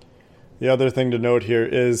opinion. The other thing to note here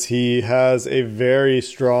is he has a very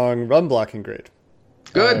strong run blocking grade.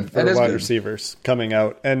 Good. For wide receivers coming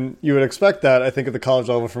out. And you would expect that, I think, at the college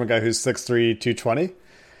level from a guy who's 6'3", 220.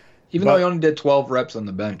 Even though he only did 12 reps on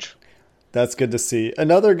the bench. That's good to see.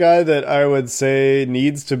 Another guy that I would say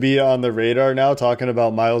needs to be on the radar now, talking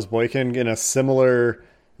about Miles Boykin in a similar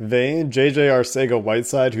vein, J.J.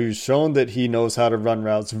 Arcega-Whiteside, who's shown that he knows how to run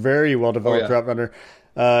routes. Very well-developed route runner.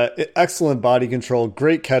 Excellent body control,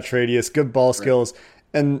 great catch radius, good ball skills,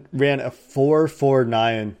 and ran a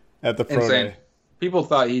 4.49 at the pro day. People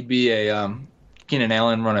thought he'd be a Keenan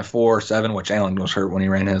Allen run a 4.7, which Allen was hurt when he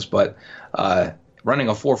ran his, but running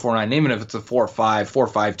a 4.49, even if it's a 4.5,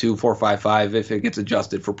 4.52, 4.55, if it gets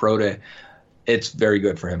adjusted for pro day, it's very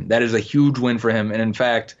good for him. That is a huge win for him. And in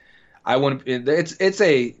fact, it's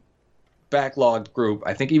a backlogged group.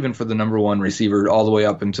 I think even for the number one receiver, all the way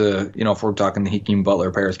up into, if we're talking Hakeem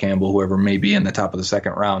Butler, Paris Campbell, whoever may be in the top of the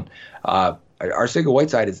second round,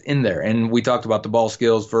 Arcega-Whiteside is in there. And we talked about the ball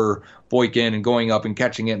skills for Boykin and going up and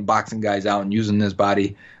catching it and boxing guys out and using his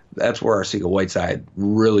body. That's where Arcega-Whiteside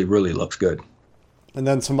really, really looks good. And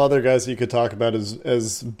then some other guys that you could talk about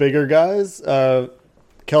as bigger guys.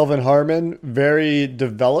 Kelvin Harmon, very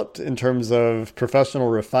developed in terms of professional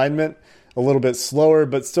refinement. A little bit slower,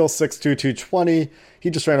 but still 6'2", 220. He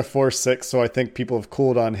just ran a 4.6, so I think people have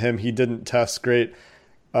cooled on him. He didn't test great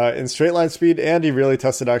in straight line speed, and he really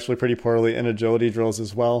tested actually pretty poorly in agility drills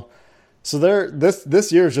as well. So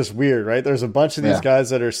this year is just weird, right? There's a bunch of these guys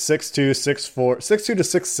that are 6'2", 6'4", 6'2" to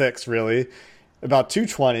 6'6", really, about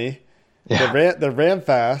 220. Yeah. That ran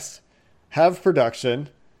fast, have production.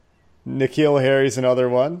 N'Keal Harry's another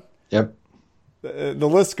one. Yep. The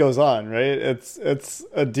list goes on, right? It's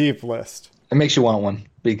a deep list. It makes you want one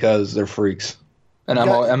because they're freaks, and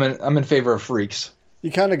I'm in favor of freaks.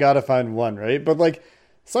 You kind of got to find one, right? But like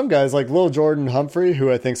some guys, like Lil Jordan Humphrey,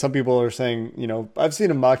 who I think some people are saying, I've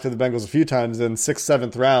seen him mocked to the Bengals a few times in 6th,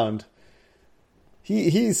 7th round.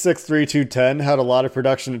 He's 6'3", 210, had a lot of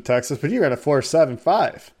production at Texas, but he ran a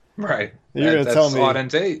 4.75. Right. You're going to tell me Auden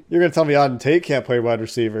Tate. You're going to tell me Auden Tate can't play wide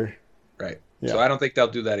receiver. Right. Yeah. So I don't think they'll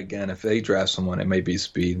do that again. If they draft someone, it may be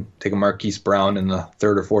speed. Take a Marquise Brown in the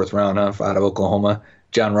 3rd or 4th round out of Oklahoma.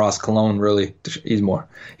 John Ross Cologne, really,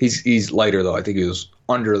 he's lighter though. I think he was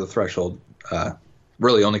under the threshold.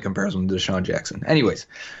 Really only compares him to Deshaun Jackson. Anyways,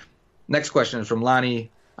 next question is from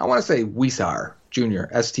Lonnie. I want to say Weisar Jr.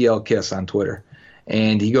 STL Kiss on Twitter,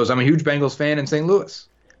 and he goes, "I'm a huge Bengals fan in St. Louis.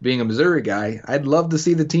 Being a Missouri guy, I'd love to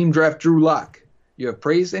see the team draft Drew Lock. You have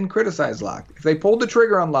praised and criticized Lock. If they pulled the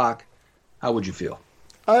trigger on Lock, how would you feel?"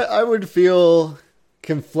 I would feel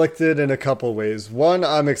conflicted in a couple ways. One,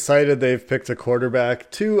 I'm excited they've picked a quarterback.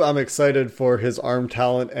 Two, I'm excited for his arm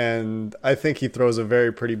talent, and I think he throws a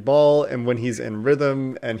very pretty ball, and when he's in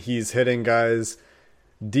rhythm and he's hitting guys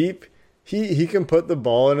deep, he can put the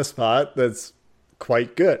ball in a spot that's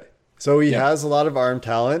quite good. So he has a lot of arm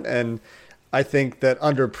talent, and I think that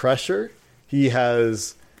under pressure, he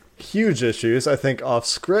has huge issues. I think off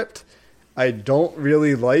script, I don't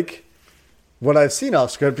really like what I've seen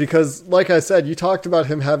off script because, like I said, you talked about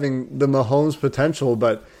him having the Mahomes potential,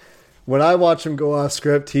 but when I watch him go off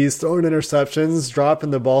script, he's throwing interceptions,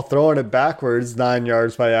 dropping the ball, throwing it backwards 9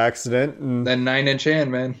 yards by accident. And then 9-inch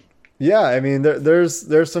hand, man. Yeah, I mean,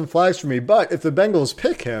 there's some flags for me. But if the Bengals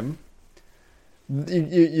pick him,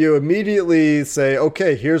 you immediately say,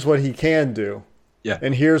 okay, here's what he can do. Yeah.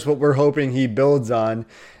 And here's what we're hoping he builds on.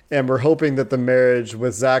 And we're hoping that the marriage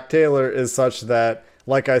with Zach Taylor is such that,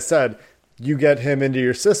 like I said, you get him into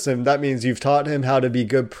your system. That means you've taught him how to be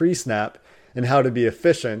good pre-snap and how to be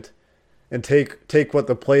efficient and take what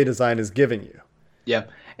the play design is giving you. Yeah.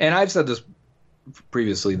 And I've said this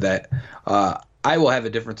previously that I will have a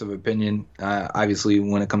difference of opinion, obviously,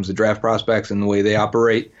 when it comes to draft prospects and the way they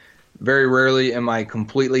operate. Very rarely am I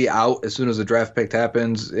completely out as soon as the draft pick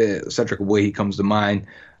happens. Cedric Way comes to mind.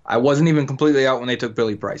 I wasn't even completely out when they took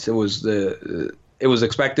Billy Price. It was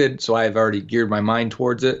expected, so I have already geared my mind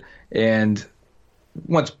towards it. And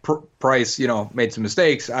once Price, made some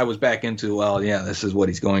mistakes, I was back into, well, yeah, this is what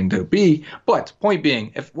he's going to be. But point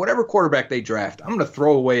being, if whatever quarterback they draft, I'm going to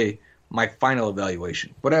throw away my final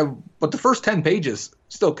evaluation. But the first 10 pages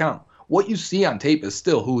still count. What you see on tape is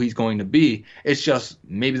still who he's going to be. It's just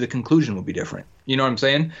maybe the conclusion will be different. You know what I'm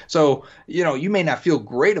saying? So, you may not feel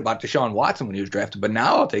great about Deshaun Watson when he was drafted, but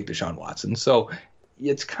now I'll take Deshaun Watson. So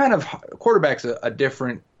it's kind of, quarterback's a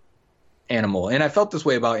different animal. And I felt this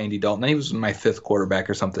way about Andy Dalton. He was my 5th quarterback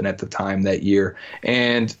or something at the time that year.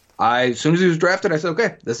 And as soon as he was drafted, I said,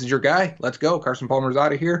 okay, this is your guy. Let's go. Carson Palmer's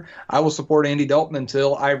out of here. I will support Andy Dalton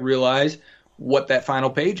until I realize what that final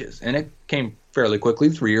page is. And it came fairly quickly,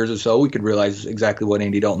 3 years or so. We could realize exactly what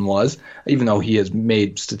Andy Dalton was, even though he has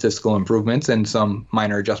made statistical improvements and some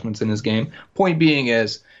minor adjustments in his game. Point being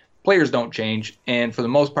is, players don't change. And for the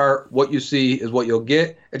most part, what you see is what you'll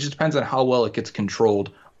get. It just depends on how well it gets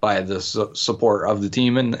controlled by the support of the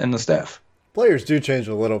team and the staff. Players do change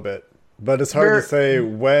a little bit, but it's hard to say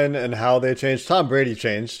when and how they changed. Tom Brady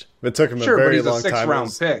changed. It took him a very long time. Sure, but he's a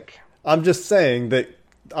 6th-round pick. I'm just saying that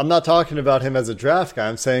I'm not talking about him as a draft guy.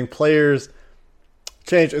 I'm saying players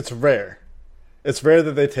change. It's rare. It's rare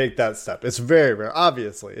that they take that step. It's very rare.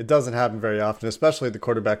 Obviously, it doesn't happen very often, especially at the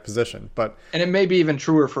quarterback position. And it may be even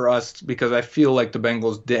truer for us because I feel like the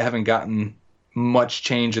Bengals haven't gotten much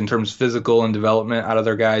change in terms of physical and development out of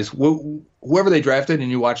their guys. Whoever they drafted and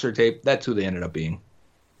you watch their tape, that's who they ended up being.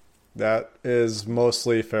 That is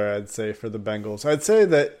mostly fair, I'd say, for the Bengals. I'd say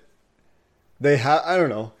that they have, I don't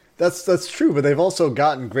know, that's true, but they've also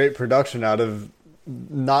gotten great production out of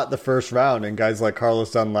not the first round and guys like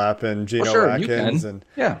Carlos Dunlap and Geno Atkins.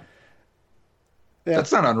 Yeah,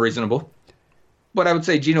 that's not unreasonable. But I would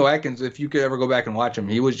say Geno Atkins, if you could ever go back and watch him,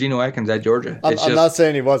 he was Geno Atkins at Georgia. I'm not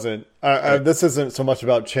saying he wasn't. This isn't so much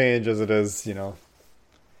about change as it is, They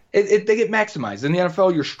get maximized. In the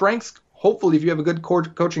NFL, your strengths, hopefully if you have a good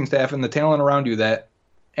coaching staff and the talent around you that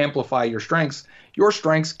amplify your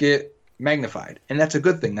strengths get magnified. And that's a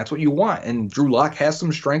good thing. That's what you want. And Drew Lock has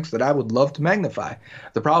some strengths that I would love to magnify.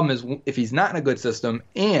 The problem is if he's not in a good system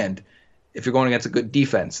and if you're going against a good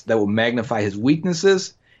defense that will magnify his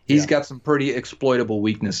weaknesses, he's got some pretty exploitable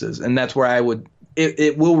weaknesses, and that's where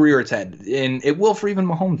it will rear its head, and it will for even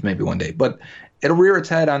Mahomes maybe one day, but it'll rear its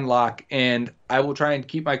head on Locke, and I will try and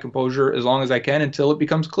keep my composure as long as I can until it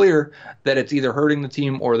becomes clear that it's either hurting the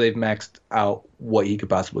team or they've maxed out what he could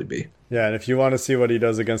possibly be. Yeah, and if you want to see what he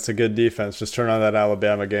does against a good defense, just turn on that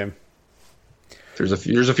Alabama game. There's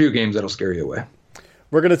a few games that'll scare you away.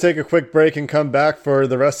 We're going to take a quick break and come back for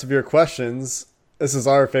the rest of your questions. This is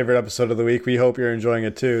our favorite episode of the week. We hope you're enjoying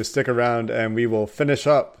it too. Stick around and we will finish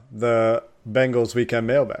up the Bengals Weekend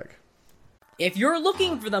Mailbag. If you're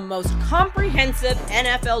looking for the most comprehensive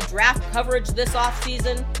NFL draft coverage this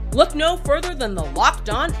offseason, look no further than the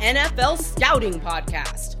Locked On NFL Scouting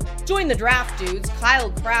Podcast. Join the draft dudes,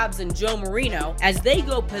 Kyle Krabs and Joe Marino, as they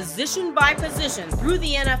go position by position through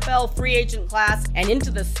the NFL free agent class and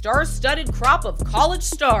into the star-studded crop of college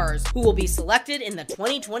stars who will be selected in the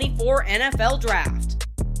 2024 NFL Draft.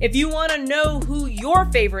 If you want to know who your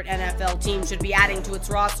favorite NFL team should be adding to its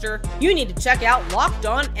roster, you need to check out Locked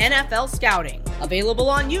On NFL Scouting, available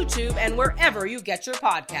on YouTube and wherever you get your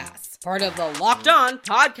podcasts. Part of the Locked On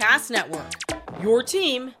Podcast Network, your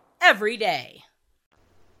team every day.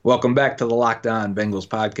 Welcome back to the Locked On Bengals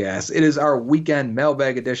podcast. It is our weekend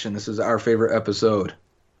mailbag edition. This is our favorite episode.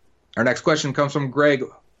 Our next question comes from Greg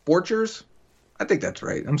Borchers. I think that's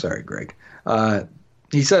right. I'm sorry, Greg.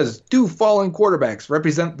 He says, do falling quarterbacks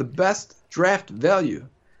represent the best draft value?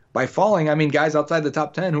 By falling, I mean guys outside the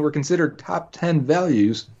top 10 who were considered top 10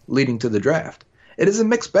 values leading to the draft. It is a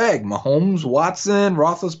mixed bag. Mahomes, Watson,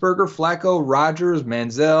 Roethlisberger, Flacco, Rodgers,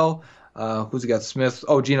 Manziel. Who's he got? Smith.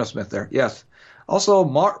 Oh, Geno Smith there. Yes. Also,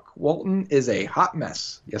 Mark Walton is a hot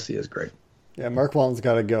mess. Yes, he is great. Yeah, Mark Walton's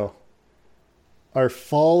got to go. Are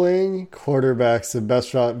falling quarterbacks the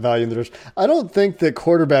best value in the draft? I don't think that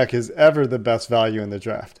quarterback is ever the best value in the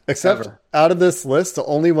draft. Except out of this list, the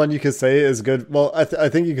only one you could say is good. Well, I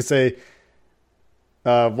think you could say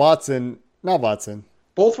Watson, not Watson.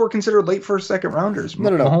 Both were considered late first, second rounders. No.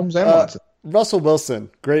 Mahomes and Watson. Russell Wilson,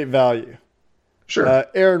 great value. Sure.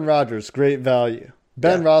 Aaron Rodgers, great value.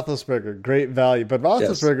 Ben Roethlisberger, great value. But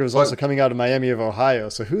Roethlisberger was also coming out of Miami of Ohio,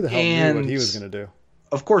 so who the hell knew what he was going to do?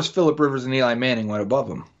 Of course, Phillip Rivers and Eli Manning went above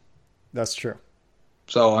him. That's true.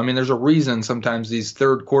 So, I mean, there's a reason sometimes these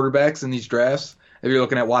third quarterbacks in these drafts, if you're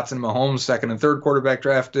looking at Watson and Mahomes, second and third quarterback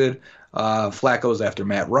drafted, Flacco's after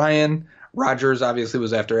Matt Ryan, Rodgers obviously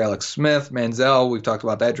was after Alex Smith, Manziel, we've talked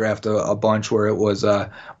about that draft a bunch where it was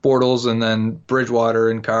Bortles and then Bridgewater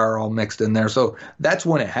and Carr all mixed in there. So that's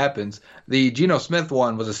when it happens. The Geno Smith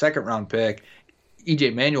one was a second-round pick.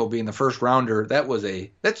 E.J. Manuel being the first rounder, that's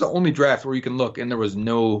the only draft where you can look and there was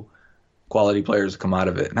no quality players come out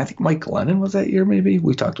of it. And I think Mike Glennon was that year, maybe.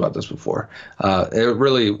 We talked about this before.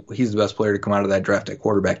 He's the best player to come out of that draft at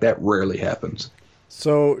quarterback. That rarely happens.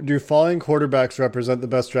 So do falling quarterbacks represent the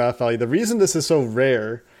best draft value? The reason this is so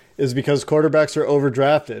rare is because quarterbacks are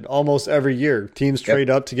overdrafted almost every year. Teams trade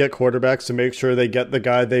up to get quarterbacks to make sure they get the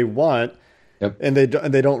guy they want, and they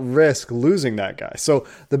don't risk losing that guy. So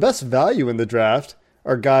the best value in the draft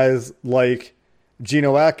are guys like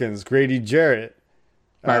Geno Atkins, Grady Jarrett,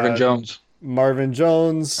 Marvin Jones.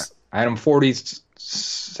 I had him 42nd,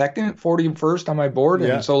 41st on my board.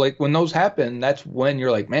 And so, like, when those happen, that's when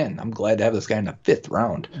you're like, man, I'm glad to have this guy in the 5th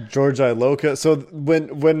round. George Iloka. So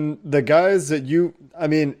when the guys that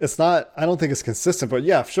it's not, I don't think it's consistent, but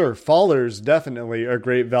yeah, sure. Fallers definitely are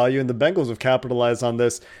great value. And the Bengals have capitalized on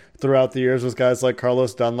this throughout the years with guys like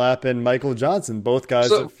Carlos Dunlap and Michael Johnson, both guys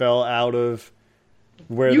that fell out of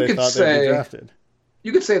where they thought they'd be drafted.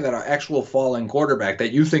 You could say that an actual falling quarterback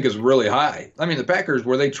that you think is really high. I mean, the Packers,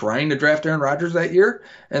 were they trying to draft Aaron Rodgers that year?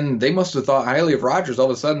 And they must have thought highly of Rodgers. All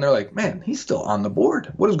of a sudden, they're like, man, he's still on the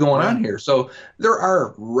board. What is going on here? So there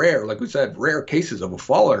are rare cases of a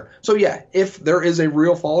faller. So, yeah, if there is a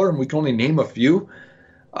real faller, and we can only name a few,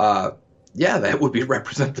 that would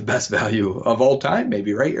represent the best value of all time,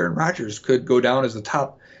 maybe, right? Aaron Rodgers could go down as the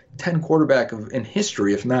top 10 quarterback in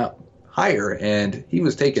history, if not higher, and he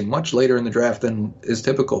was taken much later in the draft than is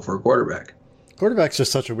typical for a quarterback. Quarterback's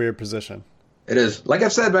just such a weird position. It is. Like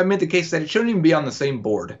I've said, I made the case that it shouldn't even be on the same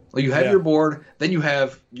board. Like, you have your board, then you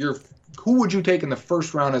have who would you take in the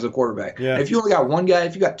first round as a quarterback? Yeah. If you only got one guy,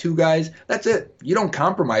 if you got two guys, that's it. You don't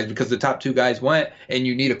compromise because the top two guys went and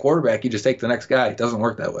you need a quarterback. You just take the next guy. It doesn't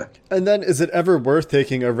work that way. And then is it ever worth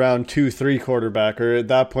taking a round 2-3 quarterback? Or at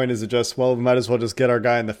that point, is it just, well, we might as well just get our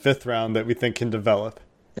guy in the 5th round that we think can develop?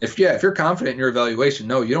 If you're confident in your evaluation,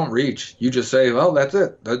 no, you don't reach. You just say, well, that's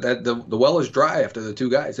it. The well is dry after the two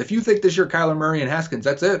guys. If you think this year Kyler Murray and Haskins,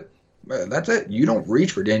 that's it. That's it. You don't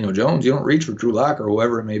reach for Daniel Jones. You don't reach for Drew Lock or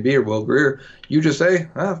whoever it may be, or Will Grier. You just say,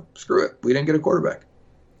 screw it. We didn't get a quarterback.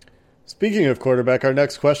 Speaking of quarterback, our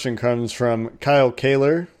next question comes from Kyle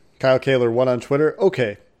Kaler. Kyle Kaler1 on Twitter.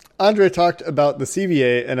 Okay, Andre talked about the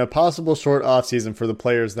CBA and a possible short offseason for the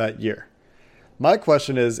players that year. My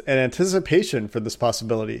question is, in anticipation for this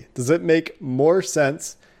possibility, does it make more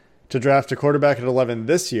sense to draft a quarterback at 11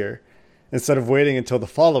 this year instead of waiting until the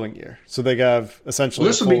following year? So they have essentially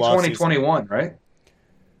this would be 2021, right?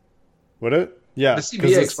 Would it? Yeah. The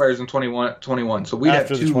CBA expires in 2021, so we'd have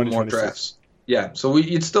 2 more drafts. Yeah, so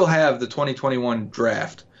you'd still have the 2021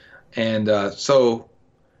 draft. And so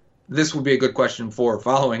this would be a good question for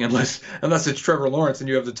following, unless it's Trevor Lawrence and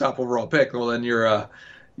you have the top overall pick. Well, then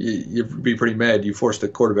you'd be pretty mad you forced a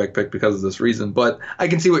quarterback pick because of this reason. But I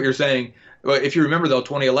can see what you're saying. If you remember, though,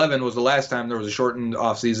 2011 was the last time there was a shortened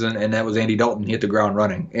offseason, and that was Andy Dalton. He hit the ground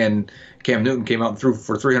running. And Cam Newton came out and threw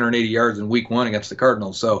for 380 yards in week 1 against the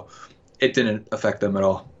Cardinals. So it didn't affect them at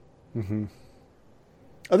all. Mm-hmm.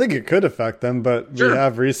 I think it could affect them, but we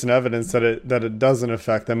have recent evidence that it doesn't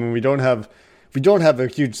affect them, and we don't have a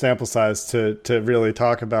huge sample size to really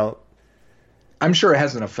talk about. I'm sure it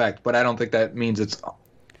has an effect, but I don't think that means you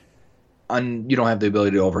don't have the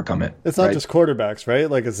ability to overcome it. It's not just quarterbacks, right?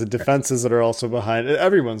 Like, it's the defenses that are also behind.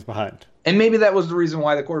 Everyone's behind. And maybe that was the reason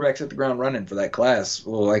why the quarterbacks hit the ground running for that class.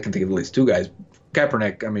 Well, I can think of at least 2 guys.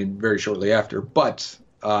 Kaepernick, very shortly after. But,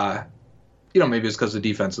 maybe it's because the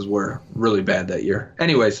defenses were really bad that year.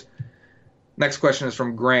 Anyways, next question is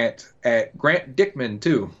from Grant at Grant Dickman,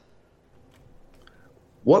 too.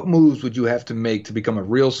 What moves would you have to make to become a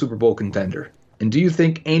real Super Bowl contender? And do you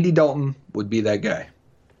think Andy Dalton would be that guy?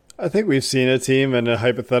 I think we've seen a team in a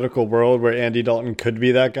hypothetical world where Andy Dalton could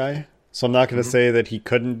be that guy. So I'm not going to say that he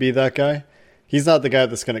couldn't be that guy. He's not the guy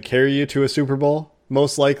that's going to carry you to a Super Bowl,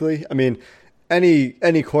 most likely.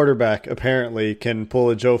 Any quarterback apparently can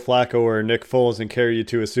pull a Joe Flacco or a Nick Foles and carry you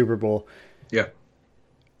to a Super Bowl. Yeah.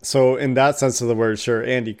 So in that sense of the word, sure,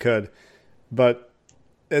 Andy could. But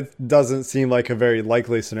it doesn't seem like a very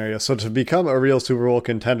likely scenario. So to become a real Super Bowl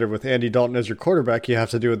contender with Andy Dalton as your quarterback, you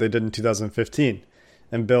have to do what they did in 2015.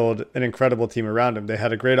 And build an incredible team around him. They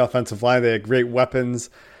had a great offensive line. They had great weapons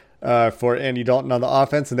for Andy Dalton on the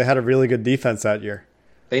offense, and they had a really good defense that year.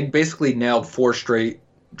 They basically nailed 4 straight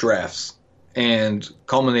drafts and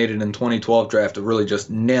culminated in 2012 draft of really just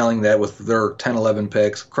nailing that with their 10-11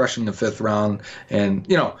 picks, crushing the 5th round. And,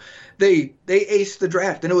 they aced the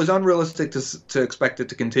draft, and it was unrealistic to expect it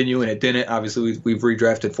to continue, and it didn't. Obviously, we've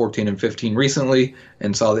redrafted 14 and 15 recently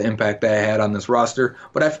and saw the impact that had on this roster.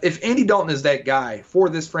 But if Andy Dalton is that guy for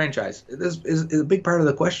this franchise, this is a big part of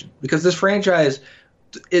the question, because this franchise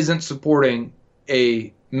isn't supporting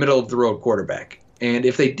a middle-of-the-road quarterback. And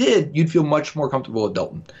if they did, you'd feel much more comfortable with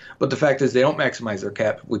Dalton. But the fact is they don't maximize their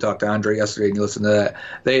cap. We talked to Andre yesterday, and you listened to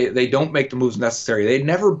that. They don't make the moves necessary. They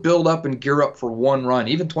never build up and gear up for one run.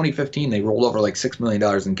 Even 2015, they rolled over like $6 million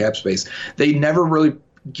in cap space. They never really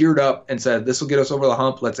geared up and said, this will get us over the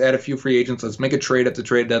hump. Let's add a few free agents. Let's make a trade at the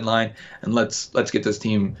trade deadline, and let's get this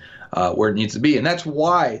team where it needs to be. And that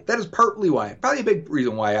is partly why, probably a big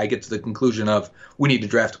reason why I get to the conclusion of we need to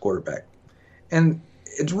draft a quarterback. And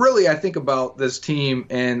it's really, I think about this team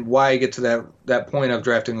and why I get to that point of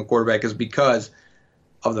drafting a quarterback is because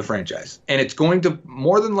of the franchise. And it's going to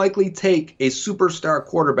more than likely take a superstar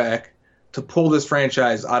quarterback to pull this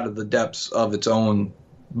franchise out of the depths of its own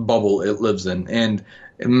bubble it lives in. And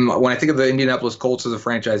when I think of the Indianapolis Colts as a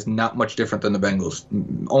franchise, not much different than the Bengals.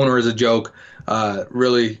 Owner is a joke.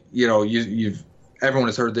 Really, everyone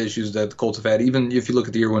has heard the issues that the Colts have had. Even if you look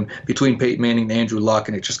at the year when between Peyton Manning and Andrew Luck,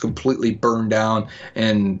 and it just completely burned down,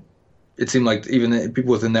 and it seemed like even the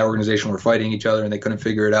people within that organization were fighting each other and they couldn't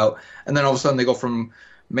figure it out. And then all of a sudden they go from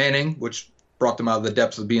Manning, which brought them out of the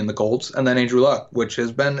depths of being the Colts, and then Andrew Luck, which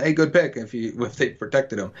has been a good pick if they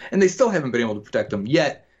protected him. And they still haven't been able to protect him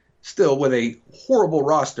yet. Still, with a horrible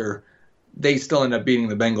roster, they still end up beating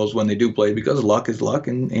the Bengals when they do play because Luck is Luck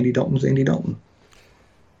and Andy Dalton's Andy Dalton.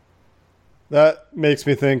 That makes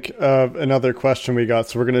me think of another question we got,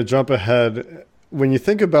 so we're going to jump ahead. When you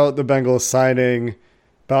think about the Bengals signing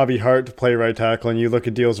Bobby Hart to play right tackle, and you look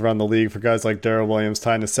at deals around the league for guys like Darrell Williams,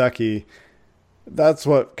 Ty Nsekhe, that's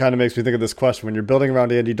what kind of makes me think of this question. When you're building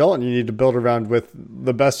around Andy Dalton, you need to build around with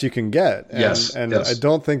the best you can get. And, yes. I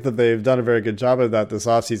don't think that they've done a very good job of that this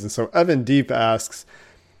offseason. So Evan Deep asks,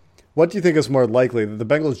 what do you think is more likely, that the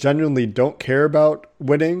Bengals genuinely don't care about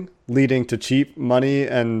winning, leading to cheap money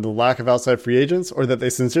and the lack of outside free agents, or that they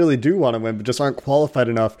sincerely do want to win but just aren't qualified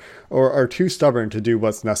enough or are too stubborn to do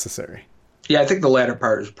what's necessary? Yeah, I think the latter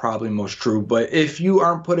part is probably most true. But if you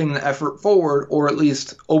aren't putting the effort forward, or at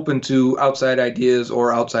least open to outside ideas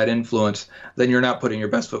or outside influence, then you're not putting your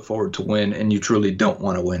best foot forward to win, and you truly don't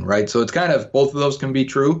want to win, right? So it's kind of both of those can be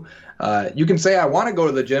true. You can say, I want to go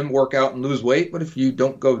to the gym, work out, and lose weight, but if you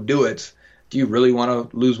don't go do it, do you really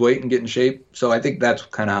want to lose weight and get in shape? So I think that's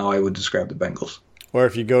kind of how I would describe the Bengals. Or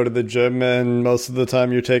if you go to the gym and most of the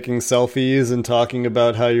time you're taking selfies and talking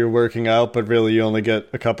about how you're working out, but really you only get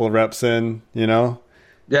a couple of reps in, Yeah.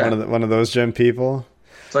 One of those gym people.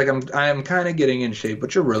 It's like I'm kind of getting in shape,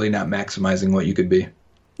 but you're really not maximizing what you could be.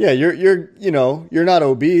 Yeah, you're not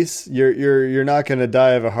obese. You're not going to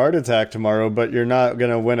die of a heart attack tomorrow, but you're not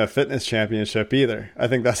going to win a fitness championship either. I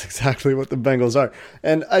think that's exactly what the Bengals are.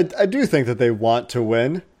 And I do think that they want to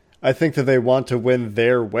win. I think that they want to win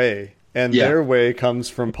their way. And their way comes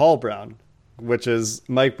from Paul Brown, which is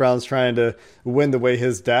Mike Brown's trying to win the way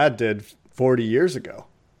his dad did 40 years ago.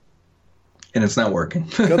 And it's not working.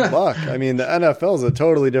 Good luck. I mean, the NFL is a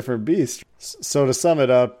totally different beast. So to sum it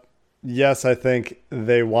up, yes, I think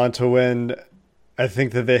they want to win. I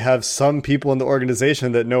think that they have some people in the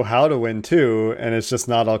organization that know how to win too, and it's just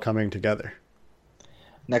not all coming together.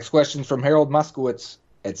 Next question from Harold Moskowitz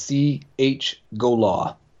at CH Go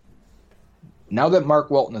Law. Now that Mark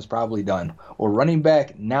Walton is probably done, will running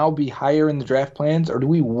back now be higher in the draft plans, or do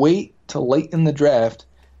we wait till late in the draft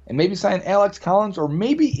and maybe sign Alex Collins or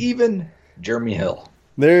maybe even Jeremy Hill?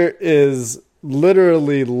 There is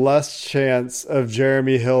literally less chance of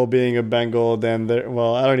Jeremy Hill being a Bengal than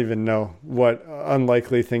I don't even know what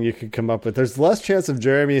unlikely thing you could come up with. There's less chance of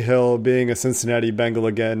Jeremy Hill being a Cincinnati Bengal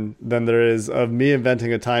again than there is of me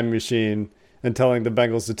inventing a time machine and telling the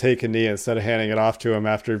Bengals to take a knee instead of handing it off to him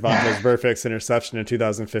after Vontaze Burfict's interception in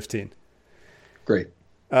 2015. Great.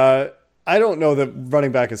 I don't know that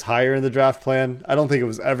running back is higher in the draft plan. I don't think it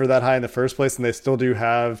was ever that high in the first place, and they still do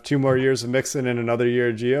have 2 more years of Mixon and another year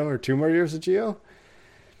of Gio, or 2 more years of Gio.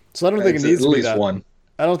 So I don't think it needs to be that. One.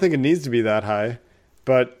 I don't think it needs to be that high,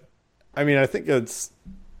 but I mean, I think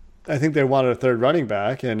they wanted a third running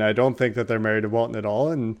back, and I don't think that they're married to Walton at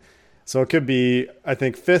all, and so it could be, I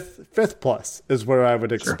think, fifth plus is where I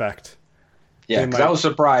would expect. Sure. Yeah, because I was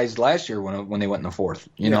surprised last year when they went in the 4th,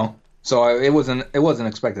 you know. So it wasn't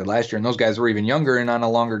expected last year, and those guys were even younger and on a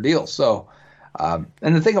longer deal. So, and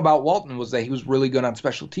the thing about Walton was that he was really good on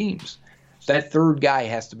special teams. That third guy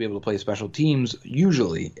has to be able to play special teams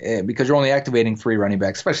usually, because you're only activating 3 running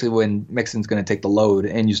backs, especially when Mixon's going to take the load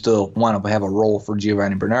and you still want to have a role for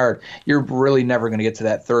Giovanni Bernard. You're really never going to get to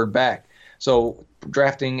that third back. So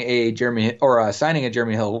drafting signing a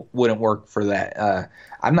Jeremy Hill wouldn't work for that.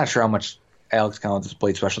 I'm not sure how much Alex Collins has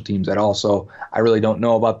played special teams at all, so I really don't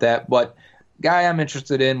know about that. But guy I'm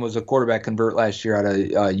interested in was a quarterback convert last year out of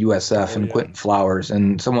USF, Quentin Flowers,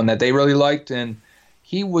 and someone that they really liked. And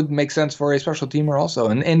he would make sense for a special teamer also.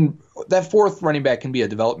 And that fourth running back can be a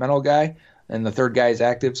developmental guy, and the third guy is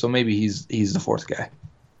active, so maybe he's the fourth guy.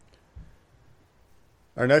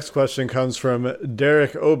 Our next question comes from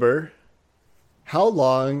Derek Ober. How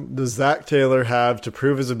long does Zach Taylor have to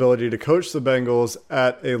prove his ability to coach the Bengals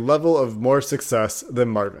at a level of more success than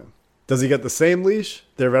Marvin? Does he get the same leash,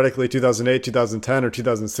 theoretically 2008, 2010, or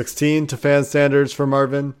 2016 to fan standards for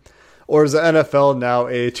Marvin? Or is the NFL now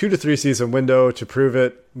a 2 to 3 season window to prove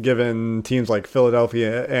it, given teams like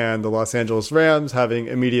Philadelphia and the Los Angeles Rams having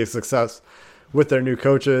immediate success with their new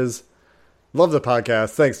coaches? Love the podcast.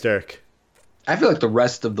 Thanks, Derek. I feel like the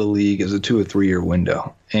rest of the league is a 2 or 3 year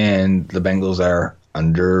window, and the Bengals are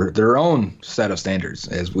under their own set of standards,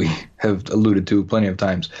 as we have alluded to plenty of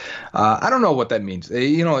times. I don't know what that means.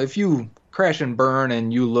 If you crash and burn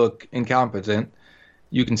and you look incompetent,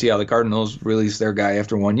 you can see how the Cardinals release their guy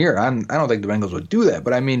after 1 year. I don't think the Bengals would do that,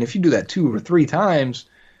 but I mean, if you do that 2 or 3 times,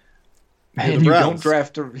 and you don't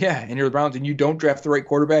draft, and you're the Browns, and you don't draft the right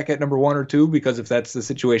quarterback at number 1 or 2, because if that's the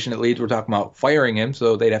situation it leads, we're talking about firing him,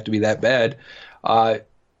 so they'd have to be that bad.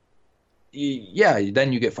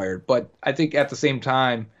 Then you get fired. But I think at the same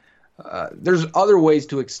time, there's other ways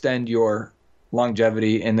to extend your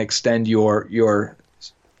longevity and extend your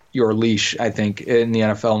leash, I think, in the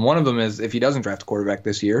NFL. And one of them is if he doesn't draft a quarterback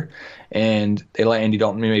this year and they let Andy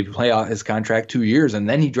Dalton maybe play out his contract 2 years and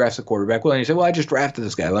then he drafts a quarterback, well, then you say, well, I just drafted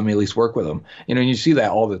this guy. Let me at least work with him. And you see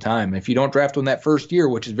that all the time. If you don't draft him that first year,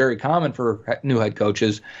 which is very common for new head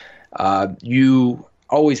coaches, you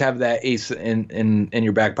always have that ace in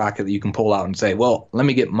your back pocket that you can pull out and say, well, let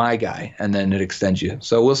me get my guy, and then it extends you.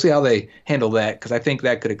 So we'll see how they handle that, because I think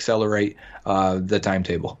that could accelerate the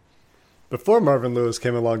timetable. Before Marvin Lewis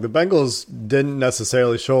came along, the Bengals didn't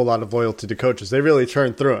necessarily show a lot of loyalty to coaches. They really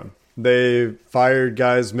churned through them. They fired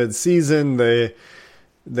guys mid-season. They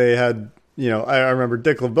had, I remember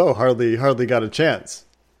Dick LeBeau hardly got a chance.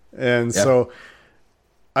 And so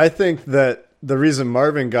I think that the reason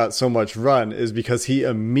Marvin got so much run is because he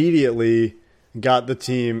immediately got the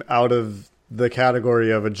team out of the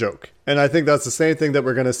category of a joke. And I think that's the same thing that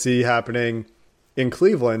we're going to see happening in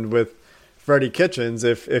Cleveland with Freddie Kitchens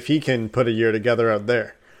if he can put a year together out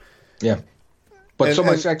there. Yeah. But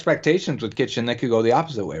much expectations with Kitchen that could go the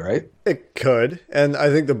opposite way, right? It could. And I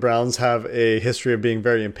think the Browns have a history of being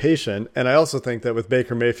very impatient. And I also think that with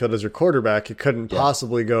Baker Mayfield as your quarterback, it couldn't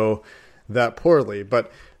possibly go that poorly.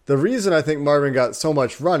 But the reason I think Marvin got so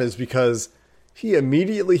much run is because he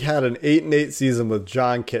immediately had an 8-8 season with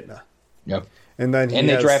John Kitna. Yep. And then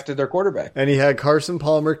they drafted their quarterback. And he had Carson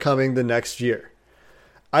Palmer coming the next year.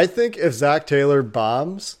 I think if Zach Taylor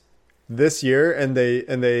bombs this year,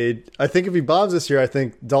 I think if he bombs this year, I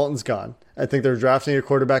think Dalton's gone. I think they're drafting a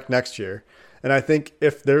quarterback next year. And I think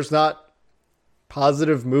if there's not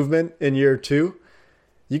positive movement in year 2,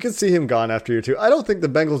 you can see him gone after year 2. I don't think the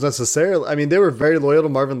Bengals necessarily, I mean, they were very loyal to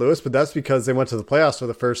Marvin Lewis, but that's because they went to the playoffs for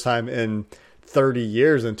the first time in 30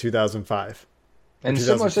 years in 2005. And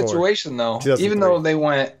similar situation, though, even though they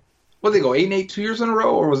went, what did they go, 8-8 2 years in a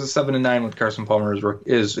row, or was it 7-9 with Carson Palmer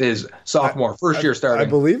is sophomore, first year starting? I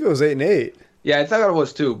believe it was 8-8. Yeah, I thought it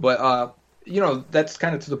was too, but that's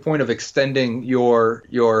kind of to the point of extending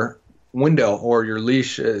your window or your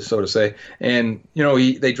leash, so to say. And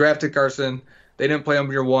they drafted Carson. They didn't play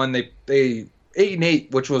him year 1. They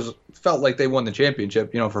 8-8, which felt like they won the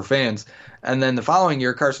championship, for fans. And then the following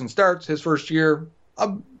year, Carson starts his first year.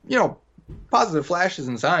 Positive flashes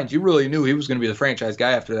and signs. You really knew he was going to be the franchise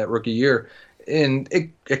guy after that rookie year, and it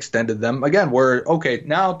extended them again. Where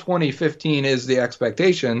now 2015 is the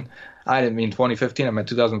expectation. I didn't mean 2015. I meant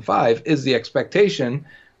 2005 is the expectation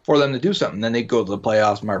for them to do something. Then they go to the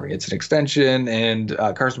playoffs. Marvin gets an extension, and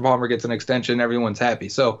Carson Palmer gets an extension. Everyone's happy.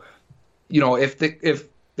 So, if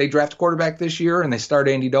they draft a quarterback this year and they start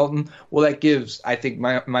Andy Dalton, well, that gives, I think,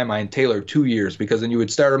 my mind, Taylor 2 years, because then you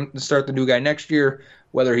would start the new guy next year.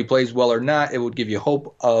 Whether he plays well or not, it would give you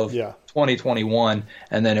hope of 2021,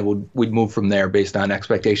 and then we'd move from there based on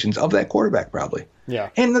expectations of that quarterback, probably. Yeah.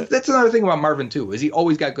 And that's another thing about Marvin, too, is he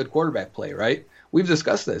always got good quarterback play, right? We've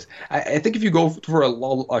discussed this. I think if you go for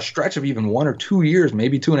a stretch of even 1 or 2 years,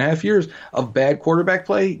 maybe 2.5 years of bad quarterback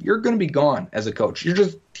play, you're going to be gone as a coach.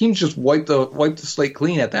 Teams just wipe the slate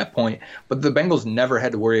clean at that point. But the Bengals never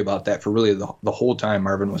had to worry about that for really the whole time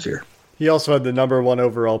Marvin was here. He also had the number 1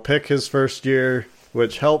 overall pick his first year,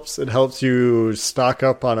 which helps. It helps you stock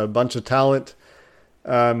up on a bunch of talent.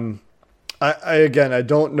 I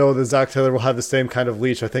don't know that Zach Taylor will have the same kind of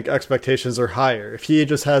leash. I think expectations are higher. If he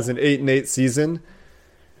just has an 8-8 season,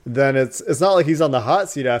 then it's not like he's on the hot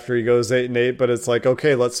seat after he goes 8-8, but it's like,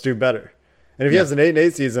 okay, let's do better. And if he has an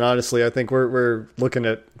 8-8 season, honestly, I think we're looking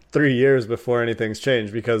at 3 years before anything's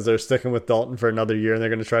changed because they're sticking with Dalton for another year and they're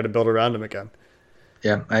going to try to build around him again.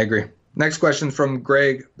 Yeah, I agree. Next question from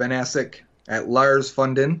Greg Benasic at Lars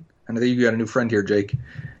Fundin. And I think you got a new friend here, Jake.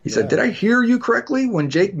 He said, did I hear you correctly when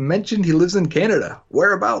Jake mentioned he lives in Canada?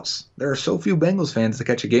 Whereabouts? There are so few Bengals fans to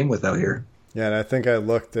catch a game with out here. Yeah, and I think I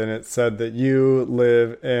looked and it said that you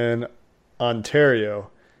live in Ontario,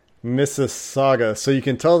 Mississauga. So you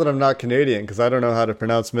can tell that I'm not Canadian because I don't know how to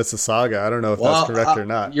pronounce Mississauga. I don't know if that's correct or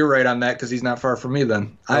not. You're right on that because he's not far from me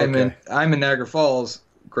then. Okay. I'm in Niagara Falls,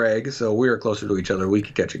 Greg, so we are closer to each other. We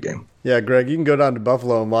could catch a game. Yeah, Greg, you can go down to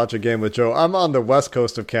Buffalo and watch a game with Joe. I'm on the west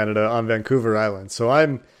coast of Canada on Vancouver Island, so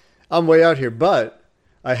I'm way out here. But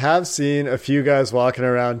I have seen a few guys walking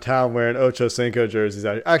around town wearing Ocho Cinco jerseys.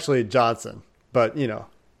 Actually, Johnson, but,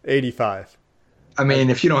 85. I mean,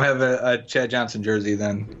 if you don't have a Chad Johnson jersey,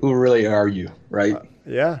 then who really are you, right?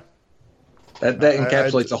 Yeah. That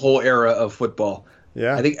encapsulates a whole era of football.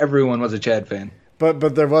 Yeah. I think everyone was a Chad fan.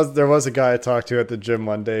 But there was a guy I talked to at the gym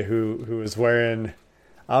one day who was wearing,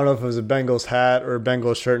 I don't know if it was a Bengals hat or a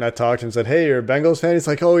Bengals shirt, and I talked to him and said, hey, you're a Bengals fan? He's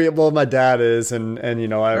like, oh, yeah, well, my dad is, and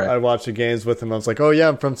I watched the games with him. I was like, oh, yeah,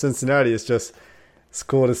 I'm from Cincinnati. It's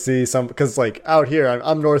cool to see some, because, like, out here,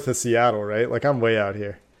 I'm north of Seattle, right? Like, I'm way out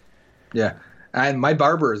here. Yeah, and my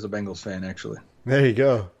barber is a Bengals fan, actually. There you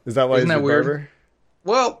go. Is that why he's your barber?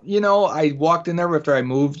 Well, I walked in there after I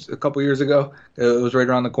moved a couple years ago. It was right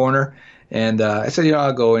around the corner. And I said,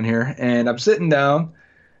 I'll go in here. And I'm sitting down,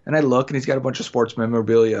 and I look, and he's got a bunch of sports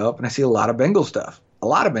memorabilia up, and I see a lot of Bengals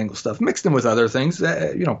stuff mixed in with other things,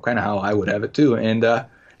 kind of how I would have it too. And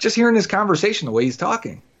just hearing his conversation, the way he's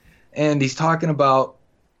talking. And he's talking about,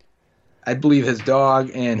 I believe, his dog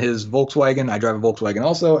and his Volkswagen. I drive a Volkswagen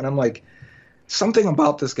also. And I'm like, something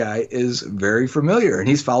about this guy is very familiar. And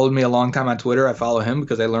he's followed me a long time on Twitter. I follow him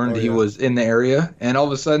because I learned he was in the area. And all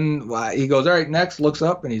of a sudden, he goes, all right, next, looks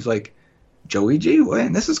up, and he's like, Joey G,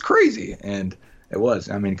 man, this is crazy. And it was.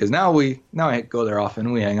 I mean, because now I go there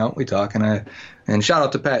often. We hang out, we talk, and shout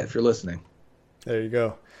out to Pat if you're listening. There you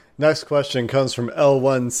go. Next question comes from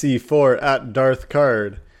L1C4 at Darth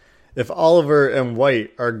Card. If Oliver and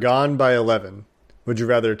White are gone by 11, would you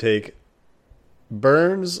rather take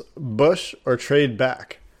Burns, Bush, or trade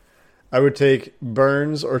back? I would take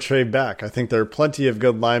Burns or trade back. I think there are plenty of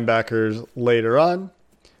good linebackers later on.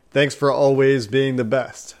 Thanks for always being the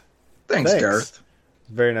best. Thanks, Darth.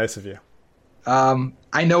 Very nice of you.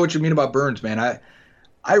 I know what you mean about Burns, man.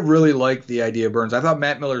 I really like the idea of Burns. I thought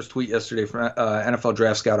Matt Miller's tweet yesterday from NFL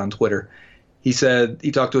Draft Scout on Twitter, he said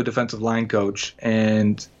he talked to a defensive line coach,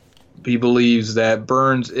 and he believes that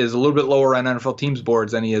Burns is a little bit lower on NFL teams'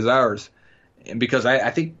 boards than he is ours. And because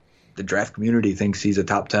I think the draft community thinks he's a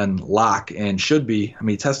top 10 lock and should be. I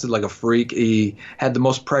mean, he tested like a freak. He had the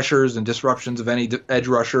most pressures and disruptions of any edge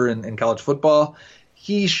rusher in college football.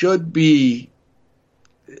 He should be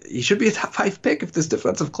a top 5 pick if this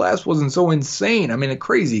defensive class wasn't so insane. I mean, a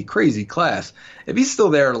crazy, crazy class. If he's still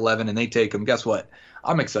there at 11 and they take him, guess what?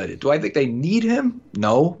 I'm excited. Do I think they need him?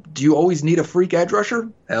 No. Do you always need a freak edge rusher?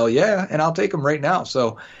 Hell yeah, and I'll take him right now.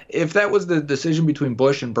 So if that was the decision between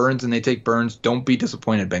Bush and Burns and they take Burns, don't be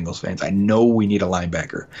disappointed, Bengals fans. I know we need a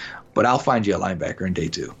linebacker, but I'll find you a linebacker in day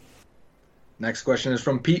 2. Next question is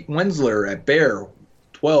from Pete Wensler at Bear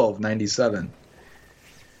 1297.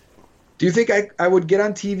 Do you think I would get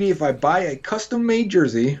on TV if I buy a custom-made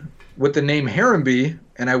jersey with the name Harambe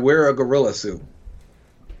and I wear a gorilla suit?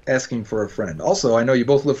 Asking for a friend. Also, I know you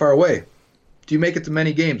both live far away. Do you make it to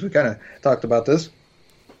many games? We kind of talked about this.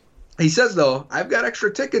 He says, though, I've got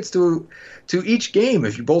extra tickets to each game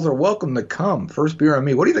if you both are welcome to come. First beer on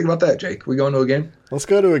me. What do you think about that, Jake? We going to a game? Let's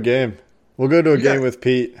go to a game. We'll go to a game with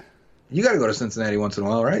Pete. You got to go to Cincinnati once in a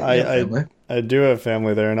while, right? I do have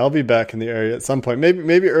family there, and I'll be back in the area at some point.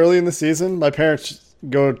 Maybe early in the season. My parents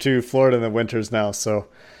go to Florida in the winters now, so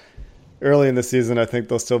early in the season, I think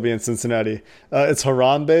they'll still be in Cincinnati. It's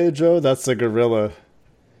Harambe, Joe. That's the gorilla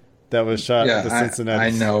that was shot at the Cincinnati. I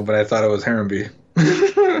know, but I thought it was Harambe.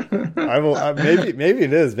 Maybe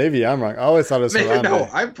it is. Maybe I'm wrong. I always thought it was Harambe. No,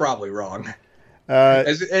 I'm probably wrong.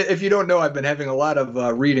 If you don't know, I've been having a lot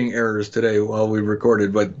of reading errors today while we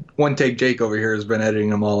recorded, but one take Jake over here has been editing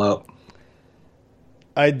them all out.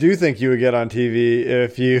 I do think you would get on TV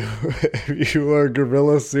if you wore a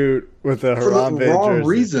gorilla suit with a Harambe jersey. For the wrong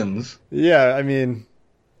reasons. Yeah, I mean,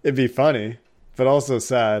 it'd be funny, but also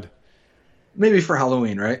sad. Maybe for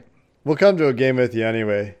Halloween, right? We'll come to a game with you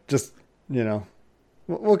anyway. Just,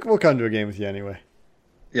 we'll come to a game with you anyway.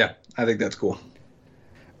 Yeah, I think that's cool.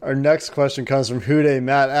 Our next question comes from Hude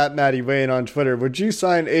Matt at Matty Wayne on Twitter. Would you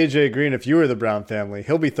sign AJ Green if you were the Brown family?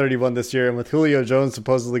 He'll be 31 this year, and with Julio Jones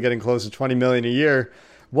supposedly getting close to $20 million a year,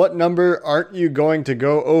 What number aren't you going to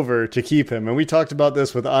go over to keep him? And we talked about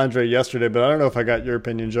this with Andre yesterday, but I don't know if I got your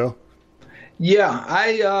opinion, Joe. Yeah,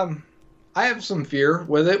 I have some fear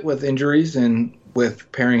with it, with injuries and with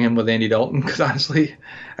pairing him with Andy Dalton, because honestly,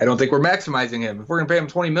 I don't think we're maximizing him. If we're going to pay him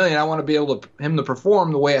 $20 million, I want to be able to him to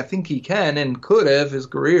perform the way I think he can and could have his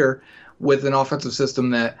career with an offensive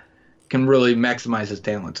system that can really maximize his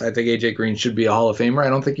talents. I think AJ Green should be a Hall of Famer. I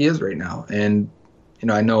don't think he is right now, and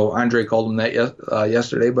I know Andre called him that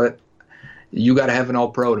yesterday, but you got to have an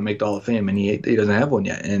All-Pro to make the Hall of Fame, and he doesn't have one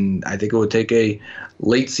yet. And I think it would take a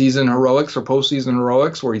late-season heroics or postseason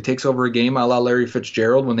heroics where he takes over a game a la Larry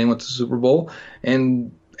Fitzgerald when they went to the Super Bowl.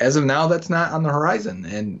 And as of now, that's not on the horizon,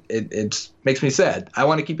 and it makes me sad. I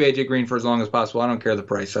want to keep A.J. Green for as long as possible. I don't care the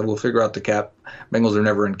price. I will figure out the cap. Bengals are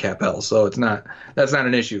never in cap hell, so that's not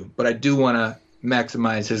an issue. But I do want to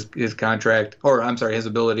maximize his contract, or I'm sorry, his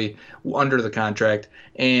ability under the contract.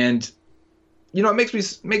 And it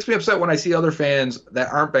makes me upset when I see other fans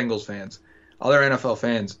that aren't Bengals fans, other NFL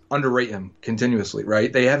fans, underrate him continuously,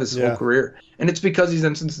 right? They have his whole career. And it's because he's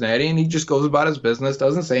in Cincinnati and he just goes about his business,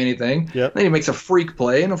 doesn't say anything. Yep. Then he makes a freak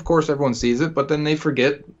play, and of course everyone sees it, but then they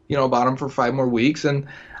forget, about him for 5 more weeks. And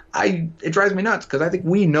it drives me nuts because I think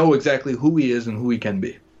we know exactly who he is and who he can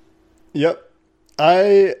be. Yep.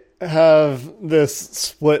 I have this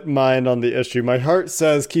split mind on the issue. My heart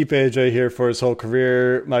says keep AJ here for his whole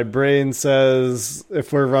career. My brain says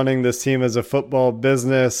if we're running this team as a football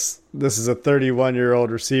business, this is a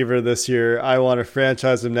 31-year-old receiver this year. I want to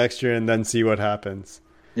franchise him next year and then see what happens.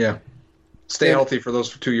 Yeah. Stay healthy for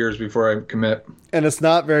those 2 years before I commit. And it's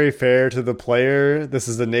not very fair to the player. This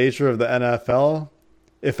is the nature of the NFL.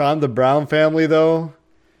 If I'm the Brown family, though,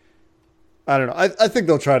 I don't know. I think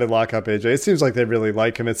they'll try to lock up AJ. It seems like they really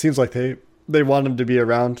like him. It seems like they want him to be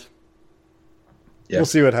around. Yeah. We'll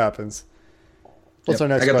see what happens. What's our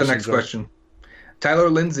next question? I got the next question. Tyler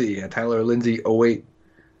Lindsay 08.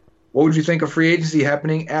 What would you think of free agency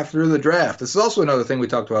happening after the draft? This is also another thing we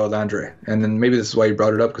talked about with Andre. And then maybe this is why you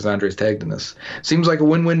brought it up, because Andre's tagged in this. Seems like a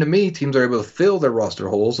win-win to me. Teams are able to fill their roster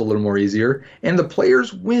holes a little more easier. And the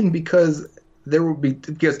players win because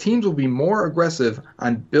teams will be more aggressive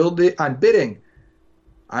on bidding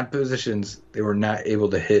on positions they were not able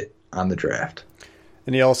to hit on the draft.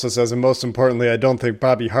 And he also says, and most importantly, I don't think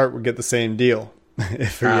Bobby Hart would get the same deal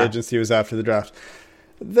if free agency was after the draft.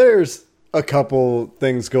 There's a couple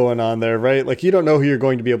things going on there, right? Like, you don't know who you're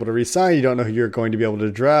going to be able to re-sign. You don't know who you're going to be able to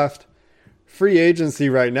draft. Free agency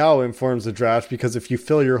right now informs the draft because if you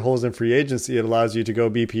fill your holes in free agency, it allows you to go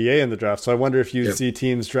BPA in the draft. So I wonder if you see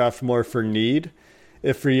teams draft more for need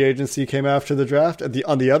if free agency came after the draft.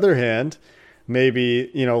 On the other hand,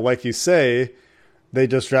 maybe, like you say, they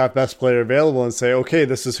just draft best player available and say, okay,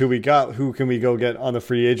 this is who we got. Who can we go get on the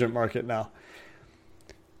free agent market now?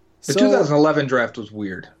 The 2011 draft was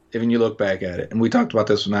weird. Even you look back at it, and we talked about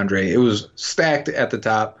this with Andre, it was stacked at the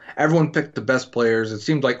top. Everyone picked the best players. It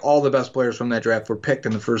seemed like all the best players from that draft were picked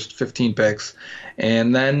in the first 15 picks.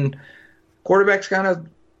 And then quarterbacks kind of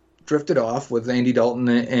drifted off with Andy Dalton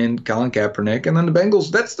and Colin Kaepernick. And then the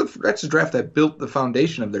Bengals, that's the draft that built the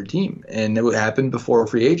foundation of their team. And it happened before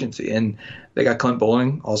free agency. And they got Clint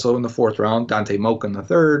Bowling also in the 4th round, Dante Moke in the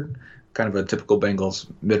 3rd, kind of a typical Bengals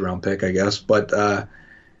mid-round pick, I guess. But,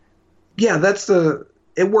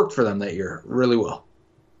 it worked for them that year really well.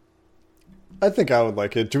 I think I would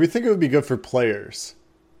like it. Do we think it would be good for players?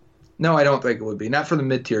 No, I don't think it would be. Not for the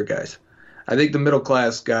mid-tier guys. I think the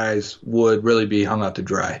middle-class guys would really be hung out to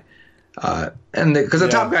dry. Because the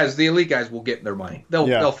top guys, the elite guys, will get their money.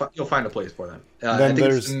 You'll find a place for them. I think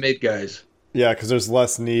it's the mid guys. Yeah, because there's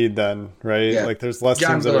less need then, right? Yeah. Like there's less.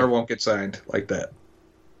 John Miller won't get signed like that.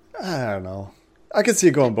 I don't know. I could see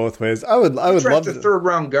it going both ways. I would love the 3rd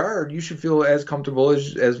round guard. You should feel as comfortable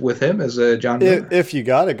as with him as John Miller. If you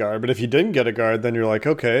got a guard, but if you didn't get a guard, then you're like,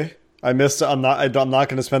 okay, I'm not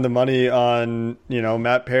going to spend the money on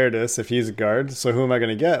Matt Paradis if he's a guard. So who am I going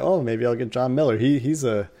to get? Oh, maybe I'll get John Miller. He's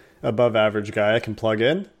a above average guy I can plug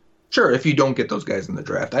in. Sure, if you don't get those guys in the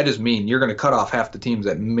draft, I just mean you're going to cut off half the teams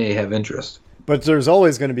that may have interest. But there's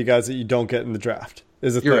always going to be guys that you don't get in the draft.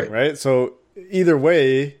 Is the thing, right? So either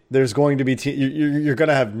way, there's going to be you're going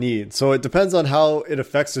to have need. So it depends on how it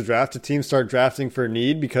affects the draft. If teams start drafting for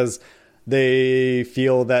need because they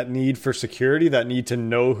feel that need for security, that need to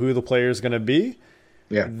know who the player is going to be,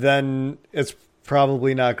 then it's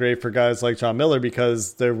probably not great for guys like John Miller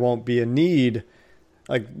because there won't be a need.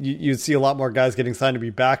 Like you'd see a lot more guys getting signed to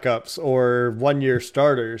be backups or 1-year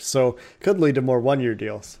starters. So it could lead to more 1-year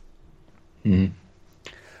deals. Mm-hmm.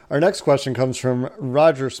 Our next question comes from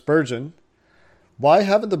Roger Spurgeon. Why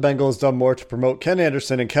haven't the Bengals done more to promote Ken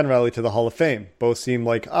Anderson and Ken Riley to the Hall of Fame? Both seem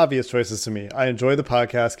like obvious choices to me. I enjoy the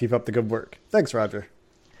podcast. Keep up the good work. Thanks, Roger.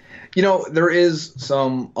 There is a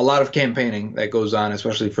lot of campaigning that goes on,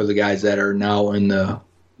 especially for the guys that are now in the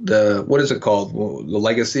what is it called? The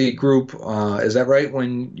legacy group. Is that right?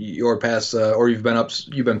 When you're past, or you've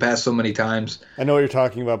been passed so many times. I know what you're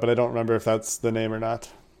talking about, but I don't remember if that's the name or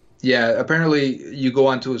not. Yeah, apparently you go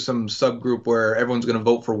onto some subgroup where everyone's going to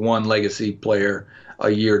vote for one legacy player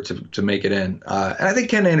a year to make it in. And I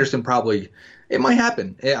think Ken Anderson it might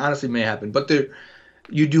happen. It honestly may happen. But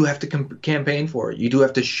you do have to campaign for it. You do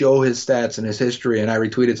have to show his stats and his history. And I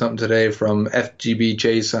retweeted something today from FGB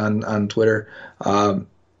Chase on Twitter.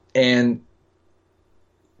 And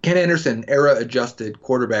Ken Anderson, era-adjusted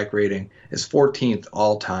quarterback rating is 14th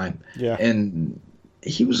all-time. Yeah. And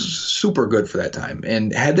he was super good for that time.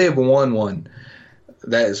 And had they have won one,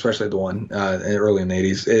 especially the one early in the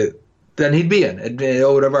 80s, then he'd be in. It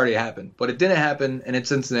would have already happened. But it didn't happen, and it's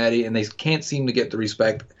Cincinnati, and they can't seem to get the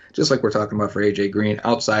respect, just like we're talking about for A.J. Green,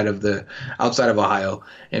 outside of Ohio.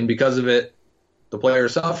 And because of it, the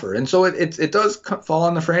players suffer. And so it does fall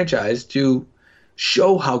on the franchise to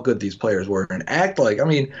show how good these players were and act like,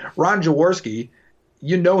 Ron Jaworski,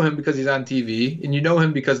 you know him because he's on TV, and you know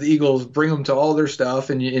him because the Eagles bring him to all their stuff,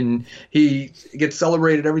 and he gets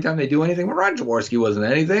celebrated every time they do anything. Well, Ron Jaworski wasn't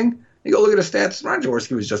anything. You go look at his stats. Ron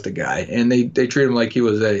Jaworski was just a guy, and they treat him like he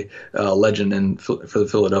was a legend for the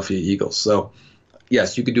Philadelphia Eagles. So,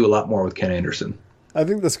 yes, you could do a lot more with Ken Anderson. I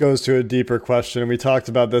think this goes to a deeper question, and we talked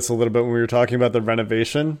about this a little bit when we were talking about the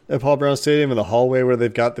renovation at Paul Brown Stadium and the hallway where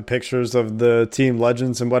they've got the pictures of the team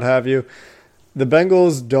legends and what have you. The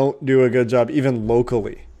Bengals don't do a good job, even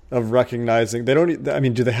locally, of recognizing. They don't.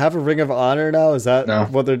 Do they have a Ring of Honor now? Is that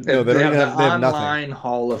what they're? No, they don't have. They have nothing. Online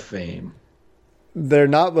Hall of Fame. They're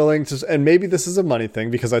not willing to, and maybe this is a money thing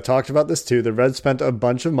because I talked about this too. The Reds spent a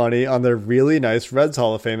bunch of money on their really nice Reds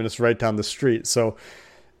Hall of Fame, and it's right down the street. So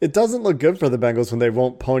it doesn't look good for the Bengals when they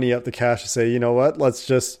won't pony up the cash to say, you know what, let's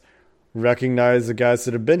just recognize the guys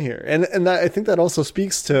that have been here. And that, I think that also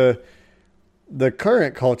speaks to the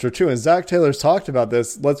current culture too. And Zach Taylor's talked about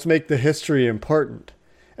this. Let's make the history important.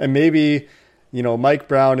 And maybe, Mike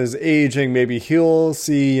Brown is aging. Maybe he'll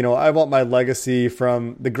see, I want my legacy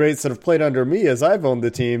from the greats that have played under me as I've owned the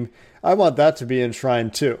team. I want that to be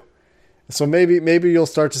enshrined too. So maybe you'll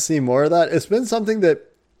start to see more of that. It's been something that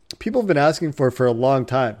people have been asking for a long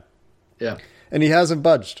time. Yeah. And he hasn't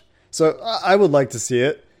budged. So I would like to see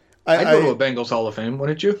it. I'd go to a Bengals Hall of Fame,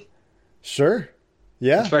 wouldn't you? Sure.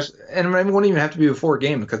 Yeah. And it wouldn't even have to be before a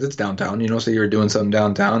game because it's downtown, so you're doing something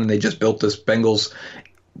downtown and they just built this Bengals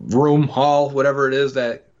room, hall, whatever it is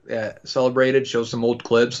that celebrated, show some old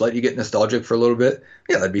clips, let you get nostalgic for a little bit.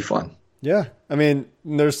 Yeah, that'd be fun. Yeah.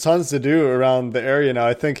 There's tons to do around the area now.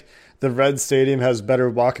 I think the Red Stadium has better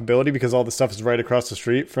walkability because all the stuff is right across the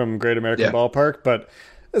street from Great American Ballpark, but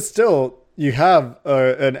it's still, you have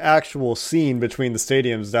an actual scene between the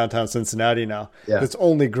stadiums downtown Cincinnati now. Yeah. It's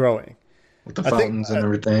only growing. With the fountains and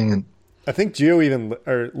everything. And I think Gio even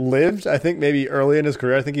lived, I think maybe early in his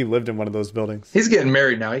career, I think he lived in one of those buildings. He's getting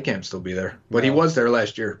married now. He can't still be there. But he was there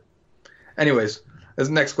last year. Anyways, this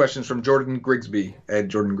next question is from Jordan Grigsby at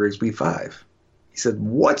Jordan Grigsby 5. He said,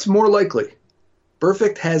 what's more likely?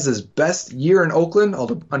 Burfict has his best year in Oakland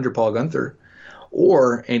under Paul Guenther,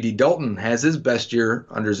 or Andy Dalton has his best year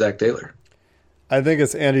under Zach Taylor? I think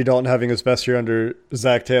it's Andy Dalton having his best year under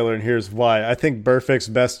Zach Taylor, and here's why. I think Burfict's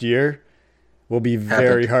best year will be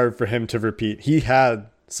very hard for him to repeat. He had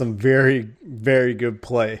some very, very good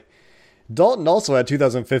play. Dalton also had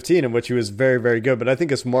 2015 in which he was very, very good, but I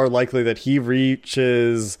think it's more likely that he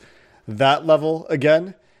reaches that level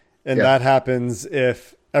again, and that happens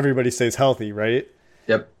if everybody stays healthy, right?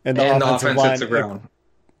 Yep. And the offensive line hits the ground.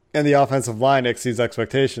 And the offensive line exceeds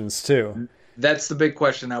expectations too. That's the big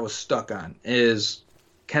question I was stuck on is,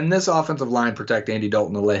 can this offensive line protect Andy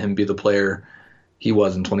Dalton to let him be the player he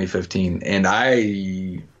was in 2015? And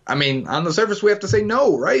on the surface, we have to say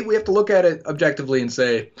no, right? We have to look at it objectively and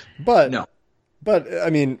say, no. But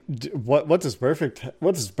what does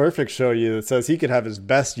Burfict show you that says he could have his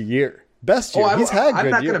best year? He's had good years. I'm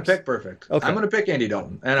not going to pick Burfict. Okay. I'm going to pick Andy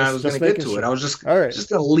Dalton, and I was going to get to it. I was just going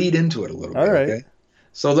to lead into it a little bit. All right. Okay?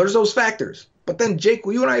 So there's those factors. But then, Jake,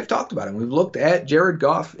 you and I have talked about it. We've looked at Jared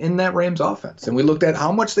Goff in that Rams offense, and we looked at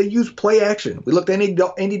how much they use play action. We looked at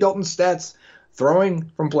Andy Dalton's stats throwing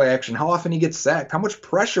from play action, how often he gets sacked, how much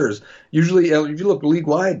pressures. Usually, if you look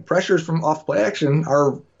league-wide, pressures from off play action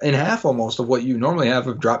are in half almost of what you normally have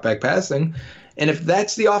of drop-back passing. And if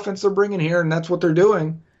that's the offense they're bringing here and that's what they're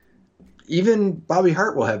doing, even Bobby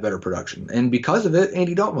Hart will have better production. And because of it,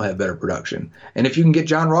 Andy Dalton will have better production. And if you can get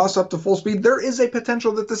John Ross up to full speed, there is a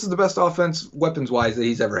potential that this is the best offense weapons-wise that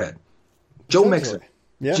he's ever had. Joe Mixon,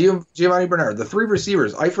 Giovanni Bernard, the 3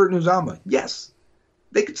 receivers, Eifert and Uzomah, yes,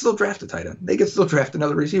 they could still draft a tight end. They could still draft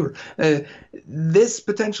another receiver. This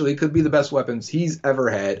potentially could be the best weapons he's ever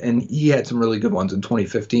had, and he had some really good ones in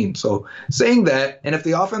 2015. So saying that, and if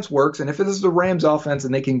the offense works, and if it is the Rams offense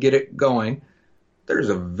and they can get it going, there's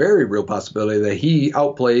a very real possibility that he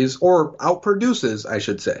outplays or outproduces, I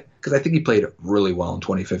should say, because I think he played really well in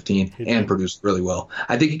 2015 and produced really well.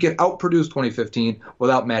 I think he could outproduce 2015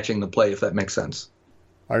 without matching the play, if that makes sense.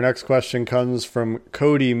 Our next question comes from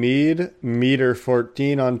Cody Mead,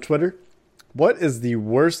 Meter14 on Twitter. What is the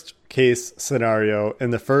worst case scenario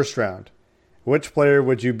in the first round? Which player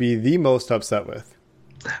would you be the most upset with?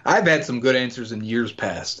 I've had some good answers in years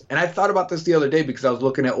past, and I thought about this the other day because I was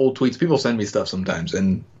looking at old tweets. People send me stuff sometimes,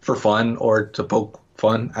 and for fun or to poke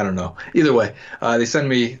fun, I don't know. Either way, they send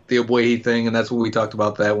me the Obuehi thing, and that's what we talked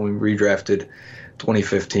about that when we redrafted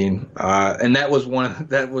 2015, and that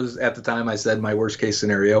was at the time I said my worst case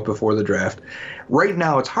scenario before the draft. Right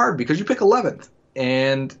now, it's hard because you pick 11th,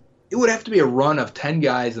 and it would have to be a run of 10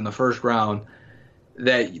 guys in the first round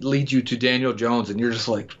that leads you to Daniel Jones, and you're just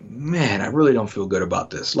like, man, I really don't feel good about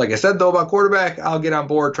this. Like I said, though, about quarterback, I'll get on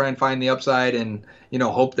board, try and find the upside, and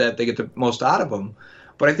hope that they get the most out of him.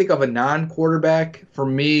 But I think of a non-quarterback for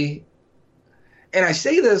me, and I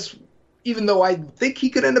say this even though I think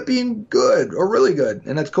he could end up being good or really good,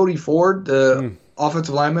 and that's Cody Ford, the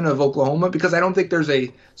offensive lineman of Oklahoma, because I don't think there's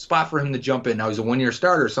a spot for him to jump in. Now, he's a one-year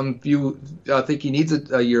starter. Some of you think he needs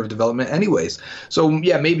a year of development anyways. So,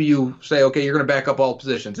 yeah, maybe you say, okay, you're going to back up all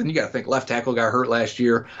positions. And you got to think left tackle got hurt last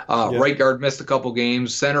year. Right guard missed a couple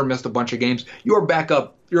games. Center missed a bunch of games. Your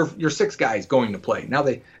backup, your 6 guys going to play. Now,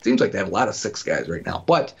 it seems like they have a lot of 6 guys right now.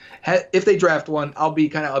 But if they draft one, I'll be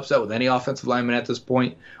kind of upset with any offensive lineman at this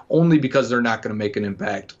point, only because they're not going to make an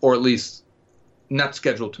impact, or at least not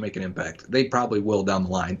scheduled to make an impact. They probably will down the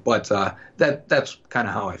line, but that's kind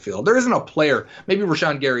of how I feel. There isn't a player. Maybe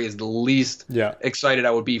Rashawn Gary is the least excited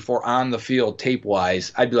I would be for on the field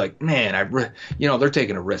tape-wise. I'd be like, man, they're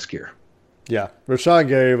taking a risk here. Yeah, Rashawn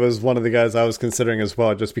Gary was one of the guys I was considering as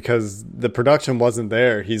well, just because the production wasn't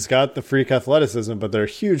there. He's got the freak athleticism, but there are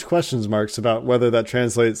huge question marks about whether that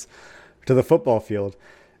translates to the football field.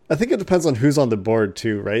 I think it depends on who's on the board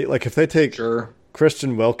too, right? Like if they take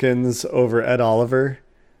Christian Wilkins over Ed Oliver,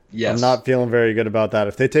 I'm not feeling very good about that.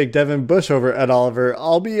 If they take Devin Bush over Ed Oliver,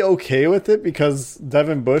 I'll be okay with it because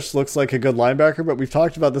Devin Bush looks like a good linebacker, but we've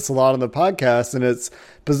talked about this a lot on the podcast, and it's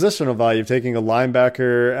positional value of taking a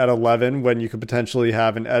linebacker at 11 when you could potentially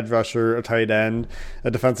have an edge rusher, a tight end,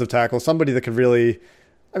 a defensive tackle, somebody that could really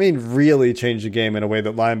change the game in a way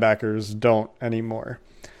that linebackers don't anymore.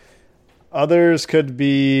 Others could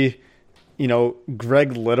be,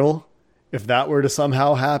 Greg Little. If that were to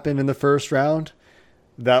somehow happen in the first round,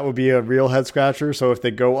 that would be a real head scratcher. So if they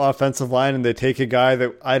go offensive line and they take a guy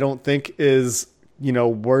that I don't think is,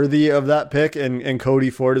 worthy of that pick, and Cody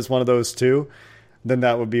Ford is one of those two, then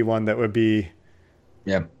that would be one that would be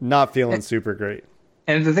not feeling super great.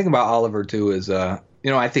 And the thing about Oliver too is, I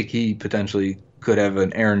think he potentially could have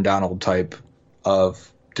an Aaron Donald type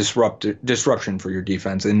of disruption for your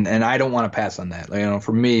defense. And I don't want to pass on that.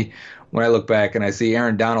 For me, when I look back and I see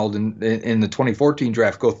Aaron Donald in the 2014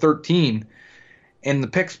 draft go 13, and the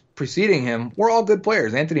picks preceding him were all good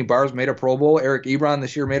players. Anthony Barrs made a Pro Bowl. Eric Ebron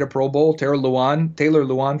this year made a Pro Bowl. Taylor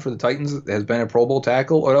Lewan for the Titans has been a Pro Bowl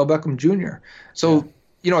tackle. Odell Beckham Jr. So,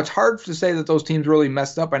 it's hard to say that those teams really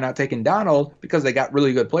messed up by not taking Donald because they got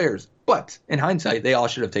really good players. But in hindsight, they all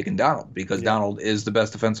should have taken Donald because Donald is the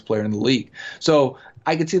best defensive player in the league. So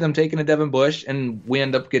I could see them taking a Devin Bush, and we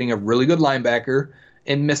end up getting a really good linebacker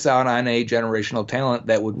and miss out on a generational talent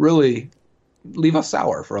that would really leave us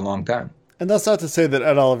sour for a long time. And that's not to say that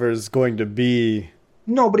Ed Oliver is going to be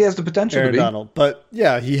nobody has the potential Aaron to be Donald, but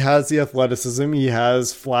he has the athleticism. He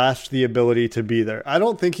has flashed the ability to be there. I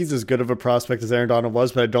don't think he's as good of a prospect as Aaron Donald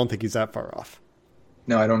was, but I don't think he's that far off.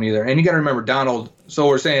 No, I don't either. And you got to remember Donald. So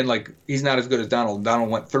we're saying he's not as good as Donald. Donald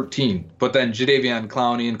went 13, but then Jadeveon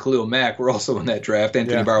Clowney and Khalil Mack were also in that draft.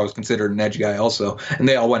 Anthony Barr was considered an edge guy also, and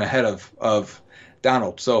they all went ahead of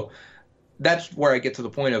Donald. So that's where I get to the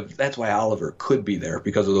point of that's why Oliver could be there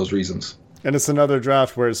because of those reasons. And it's another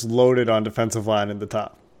draft where it's loaded on defensive line in the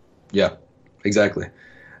top. Yeah, exactly.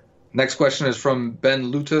 Next question is from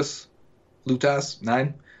Ben Lutas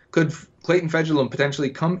 9. Could Clayton Fedulum potentially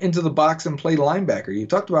come into the box and play linebacker? You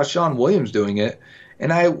talked about Sean Williams doing it,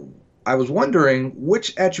 and I was wondering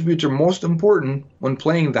which attributes are most important when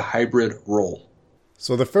playing the hybrid role.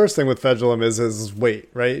 So the first thing with Fedulum is his weight,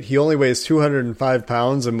 right? He only weighs 205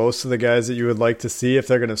 pounds, and most of the guys that you would like to see, if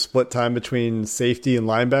they're going to split time between safety and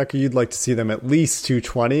linebacker, you'd like to see them at least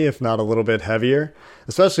 220, if not a little bit heavier,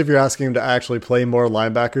 especially if you're asking him to actually play more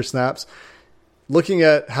linebacker snaps. Looking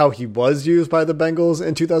at how he was used by the Bengals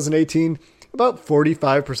in 2018, about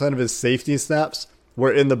 45% of his safety snaps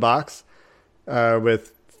were in the box,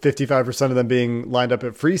 with 55% of them being lined up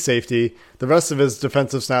at free safety. The rest of his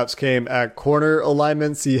defensive snaps came at corner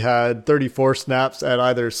alignments. He had 34 snaps at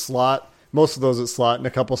either slot, most of those at slot, and a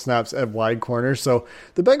couple snaps at wide corner. So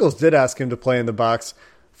the Bengals did ask him to play in the box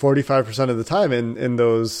 45% of the time in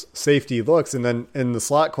those safety looks. And then in the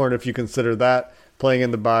slot corner, if you consider that playing in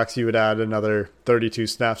the box, you would add another 32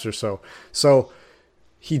 snaps or so. So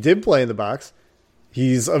he did play in the box.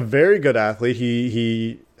 He's a very good athlete.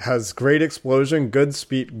 He has great explosion, good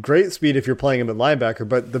speed, great speed if you're playing him at linebacker.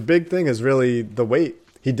 But the big thing is really the weight.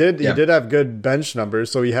 He did have good bench numbers,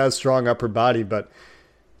 so he has strong upper body. But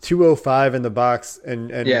 205 in the box, and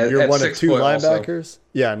you're one of two linebackers. Also.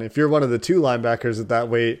 Yeah, and if you're one of the two linebackers at that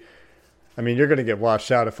weight, I mean, you're going to get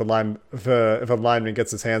washed out if a lineman gets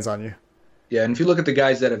his hands on you. Yeah, and if you look at the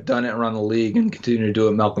guys that have done it around the league and continue to do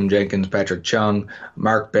it, Malcolm Jenkins, Patrick Chung,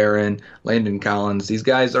 Mark Barron, Landon Collins, these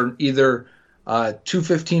guys are either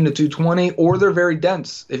 215 to 220, or they're very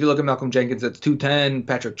dense. If you look at Malcolm Jenkins, it's 210.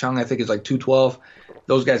 Patrick Chung, I think, is like 212.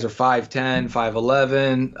 Those guys are 5'10",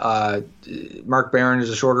 5'11". Mark Barron is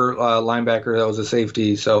a shorter linebacker. That was a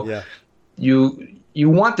safety. So yeah. You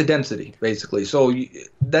want the density, basically. So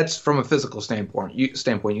that's from a physical standpoint. You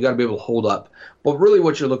got to be able to hold up. But really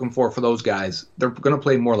what you're looking for those guys, they're going to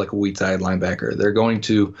play more like a weak side linebacker. They're going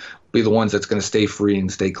to be the ones that's going to stay free and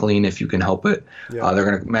stay clean if you can help it. Yeah. They're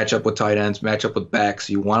going to match up with tight ends, match up with backs.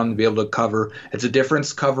 You want them to be able to cover. It's a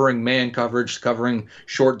difference covering man coverage, covering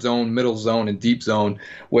short zone, middle zone, and deep zone,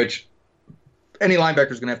 which any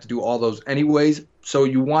linebacker is going to have to do all those anyways. So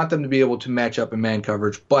you want them to be able to match up in man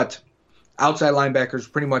coverage. But outside linebackers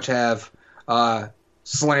pretty much have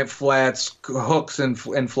slant flats, hooks,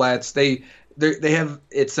 and flats. They have,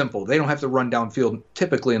 it's simple. They don't have to run downfield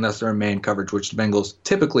typically unless they're in man coverage, which the Bengals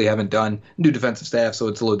typically haven't done. New defensive staff, so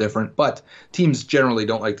it's a little different. But teams generally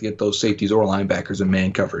don't like to get those safeties or linebackers in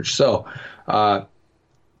man coverage. So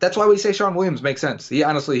that's why we say Sean Williams makes sense.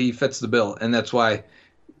 He fits the bill, and that's why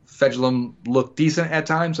Fedulum looked decent at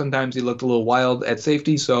times. Sometimes he looked a little wild at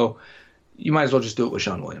safety. So you might as well just do it with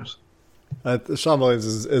Sean Williams. Sean Williams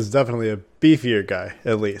is definitely a beefier guy,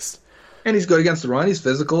 at least. And he's good against the run. He's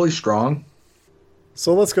physical. He's strong.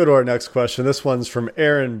 So let's go to our next question. This one's from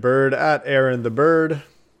Aaron Bird, at Aaron the Bird.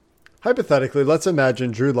 Hypothetically, let's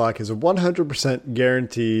imagine Drew Lock is a 100%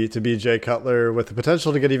 guarantee to be Jay Cutler with the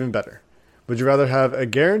potential to get even better. Would you rather have a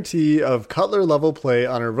guarantee of Cutler-level play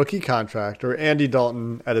on a rookie contract or Andy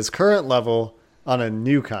Dalton at his current level on a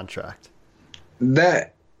new contract?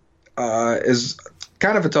 That is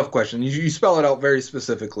kind of a tough question. You spell it out very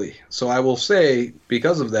specifically. So I will say,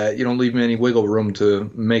 because of that, you don't leave me any wiggle room to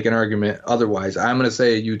make an argument otherwise. I'm going to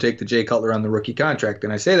say you take the Jay Cutler on the rookie contract.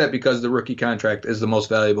 And I say that because the rookie contract is the most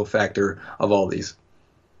valuable factor of all these.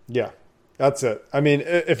 Yeah, that's it. I mean,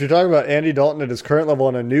 if you're talking about Andy Dalton at his current level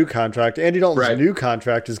on a new contract, Andy Dalton's new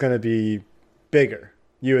contract is going to be bigger,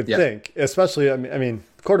 you would think. Especially, I mean,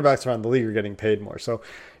 quarterbacks around the league are getting paid more. So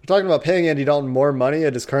you're talking about paying Andy Dalton more money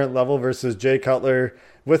at his current level versus Jay Cutler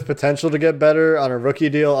with potential to get better on a rookie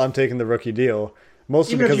deal. I'm taking the rookie deal,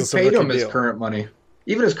 mostly even because if you paid him his current money.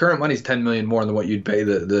 Even his current money is $10 million more than what you'd pay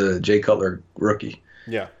the Jay Cutler rookie.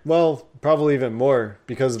 Yeah, well, probably even more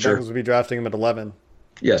because the Bengals would be drafting him at 11.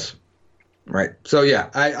 Yes, right. So yeah,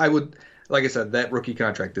 I would. Like I said, that rookie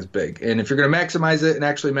contract is big. And if you're going to maximize it and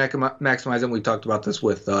actually maximize it, we talked about this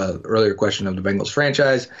with earlier question of the Bengals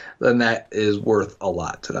franchise, then that is worth a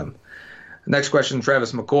lot to them. Next question,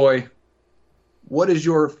 Travis McCoy. What is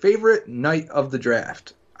your favorite night of the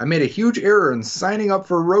draft? I made a huge error in signing up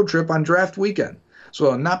for a road trip on draft weekend,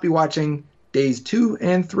 so I'll not be watching days 2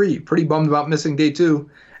 and 3. Pretty bummed about missing day 2,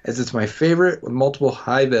 as it's my favorite with multiple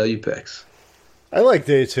high-value picks. I like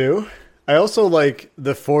day 2. I also like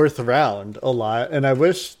the 4th round a lot, and I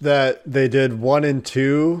wish that they did 1 and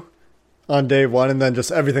 2 on day 1, and then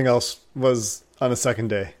just everything else was on a second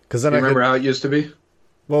day. Because then remember how it used to be?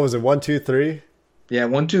 What was it? 1, 2, 3? Yeah,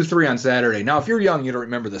 1, 2, 3 on Saturday. Now, if you're young, you don't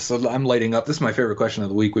remember this. So I'm lighting up. This is my favorite question of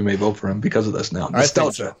the week. We may vote for him because of this now.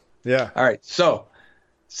 Nostalgia. So. Yeah. All right. So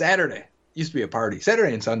Saturday used to be a party.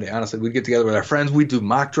 Saturday and Sunday, honestly, we'd get together with our friends. We'd do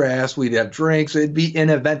mock drafts. We'd have drinks. It'd be an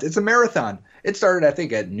event. It's a marathon. It started, I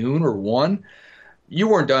think, at noon or 1. you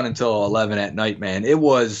weren't done until 11 at night, man. It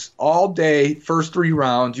was all day, first 3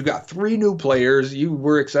 rounds. You got 3 new players. You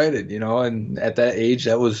were excited, and at that age,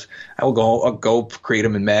 I would go create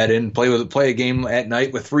them in Madden, play a game at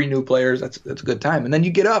night with 3 new players. That's a good time. And then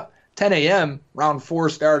you get up 10 a.m., round 4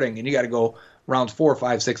 starting, and you got to go rounds 4,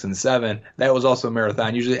 5, 6, and 7. That was also a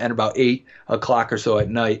marathon. Usually end about 8 o'clock or so at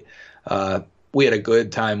night. We had a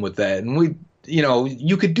good time with that. And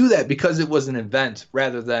you could do that because it was an event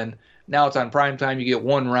rather than now it's on prime time. You get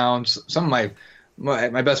 1 round. Some of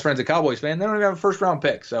my best friends, a Cowboys fan, they don't even have a first-round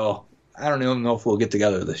pick. So I don't even know if we'll get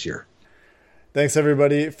together this year. Thanks,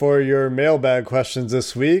 everybody, for your mailbag questions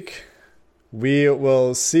this week. We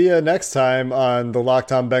will see you next time on the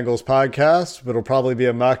Locked On Bengals podcast. It'll probably be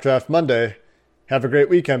a mock draft Monday. Have a great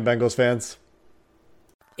weekend, Bengals fans.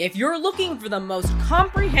 If you're looking for the most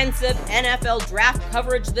comprehensive NFL draft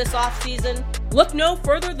coverage this offseason, look no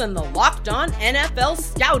further than the Locked On NFL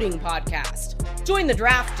Scouting Podcast. Join the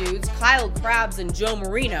draft dudes, Kyle Krabs and Joe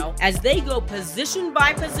Marino, as they go position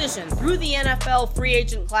by position through the NFL free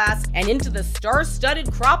agent class and into the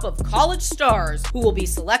star-studded crop of college stars who will be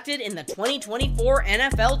selected in the 2024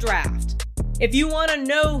 NFL Draft. If you want to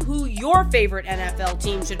know who your favorite NFL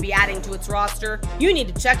team should be adding to its roster, you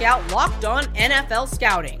need to check out Locked On NFL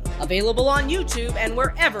Scouting, available on YouTube and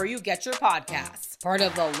wherever you get your podcasts. Part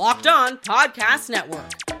of the Locked On Podcast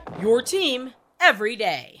Network, your team every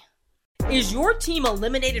day. Is your team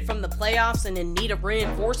eliminated from the playoffs and in need of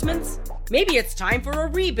reinforcements? Maybe it's time for a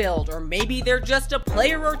rebuild, or maybe they're just a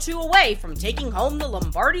player or 2 away from taking home the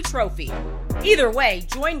Lombardi Trophy. Either way,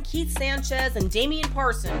 join Keith Sanchez and Damian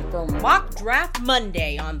Parson for Mock Draft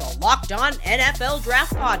Monday on the Locked On NFL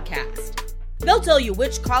Draft Podcast. They'll tell you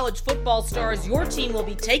which college football stars your team will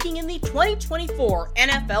be taking in the 2024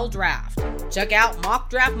 NFL Draft. Check out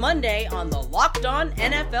Mock Draft Monday on the Locked On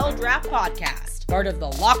NFL Draft Podcast, part of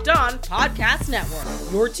the Locked On Podcast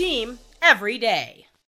Network, your team every day.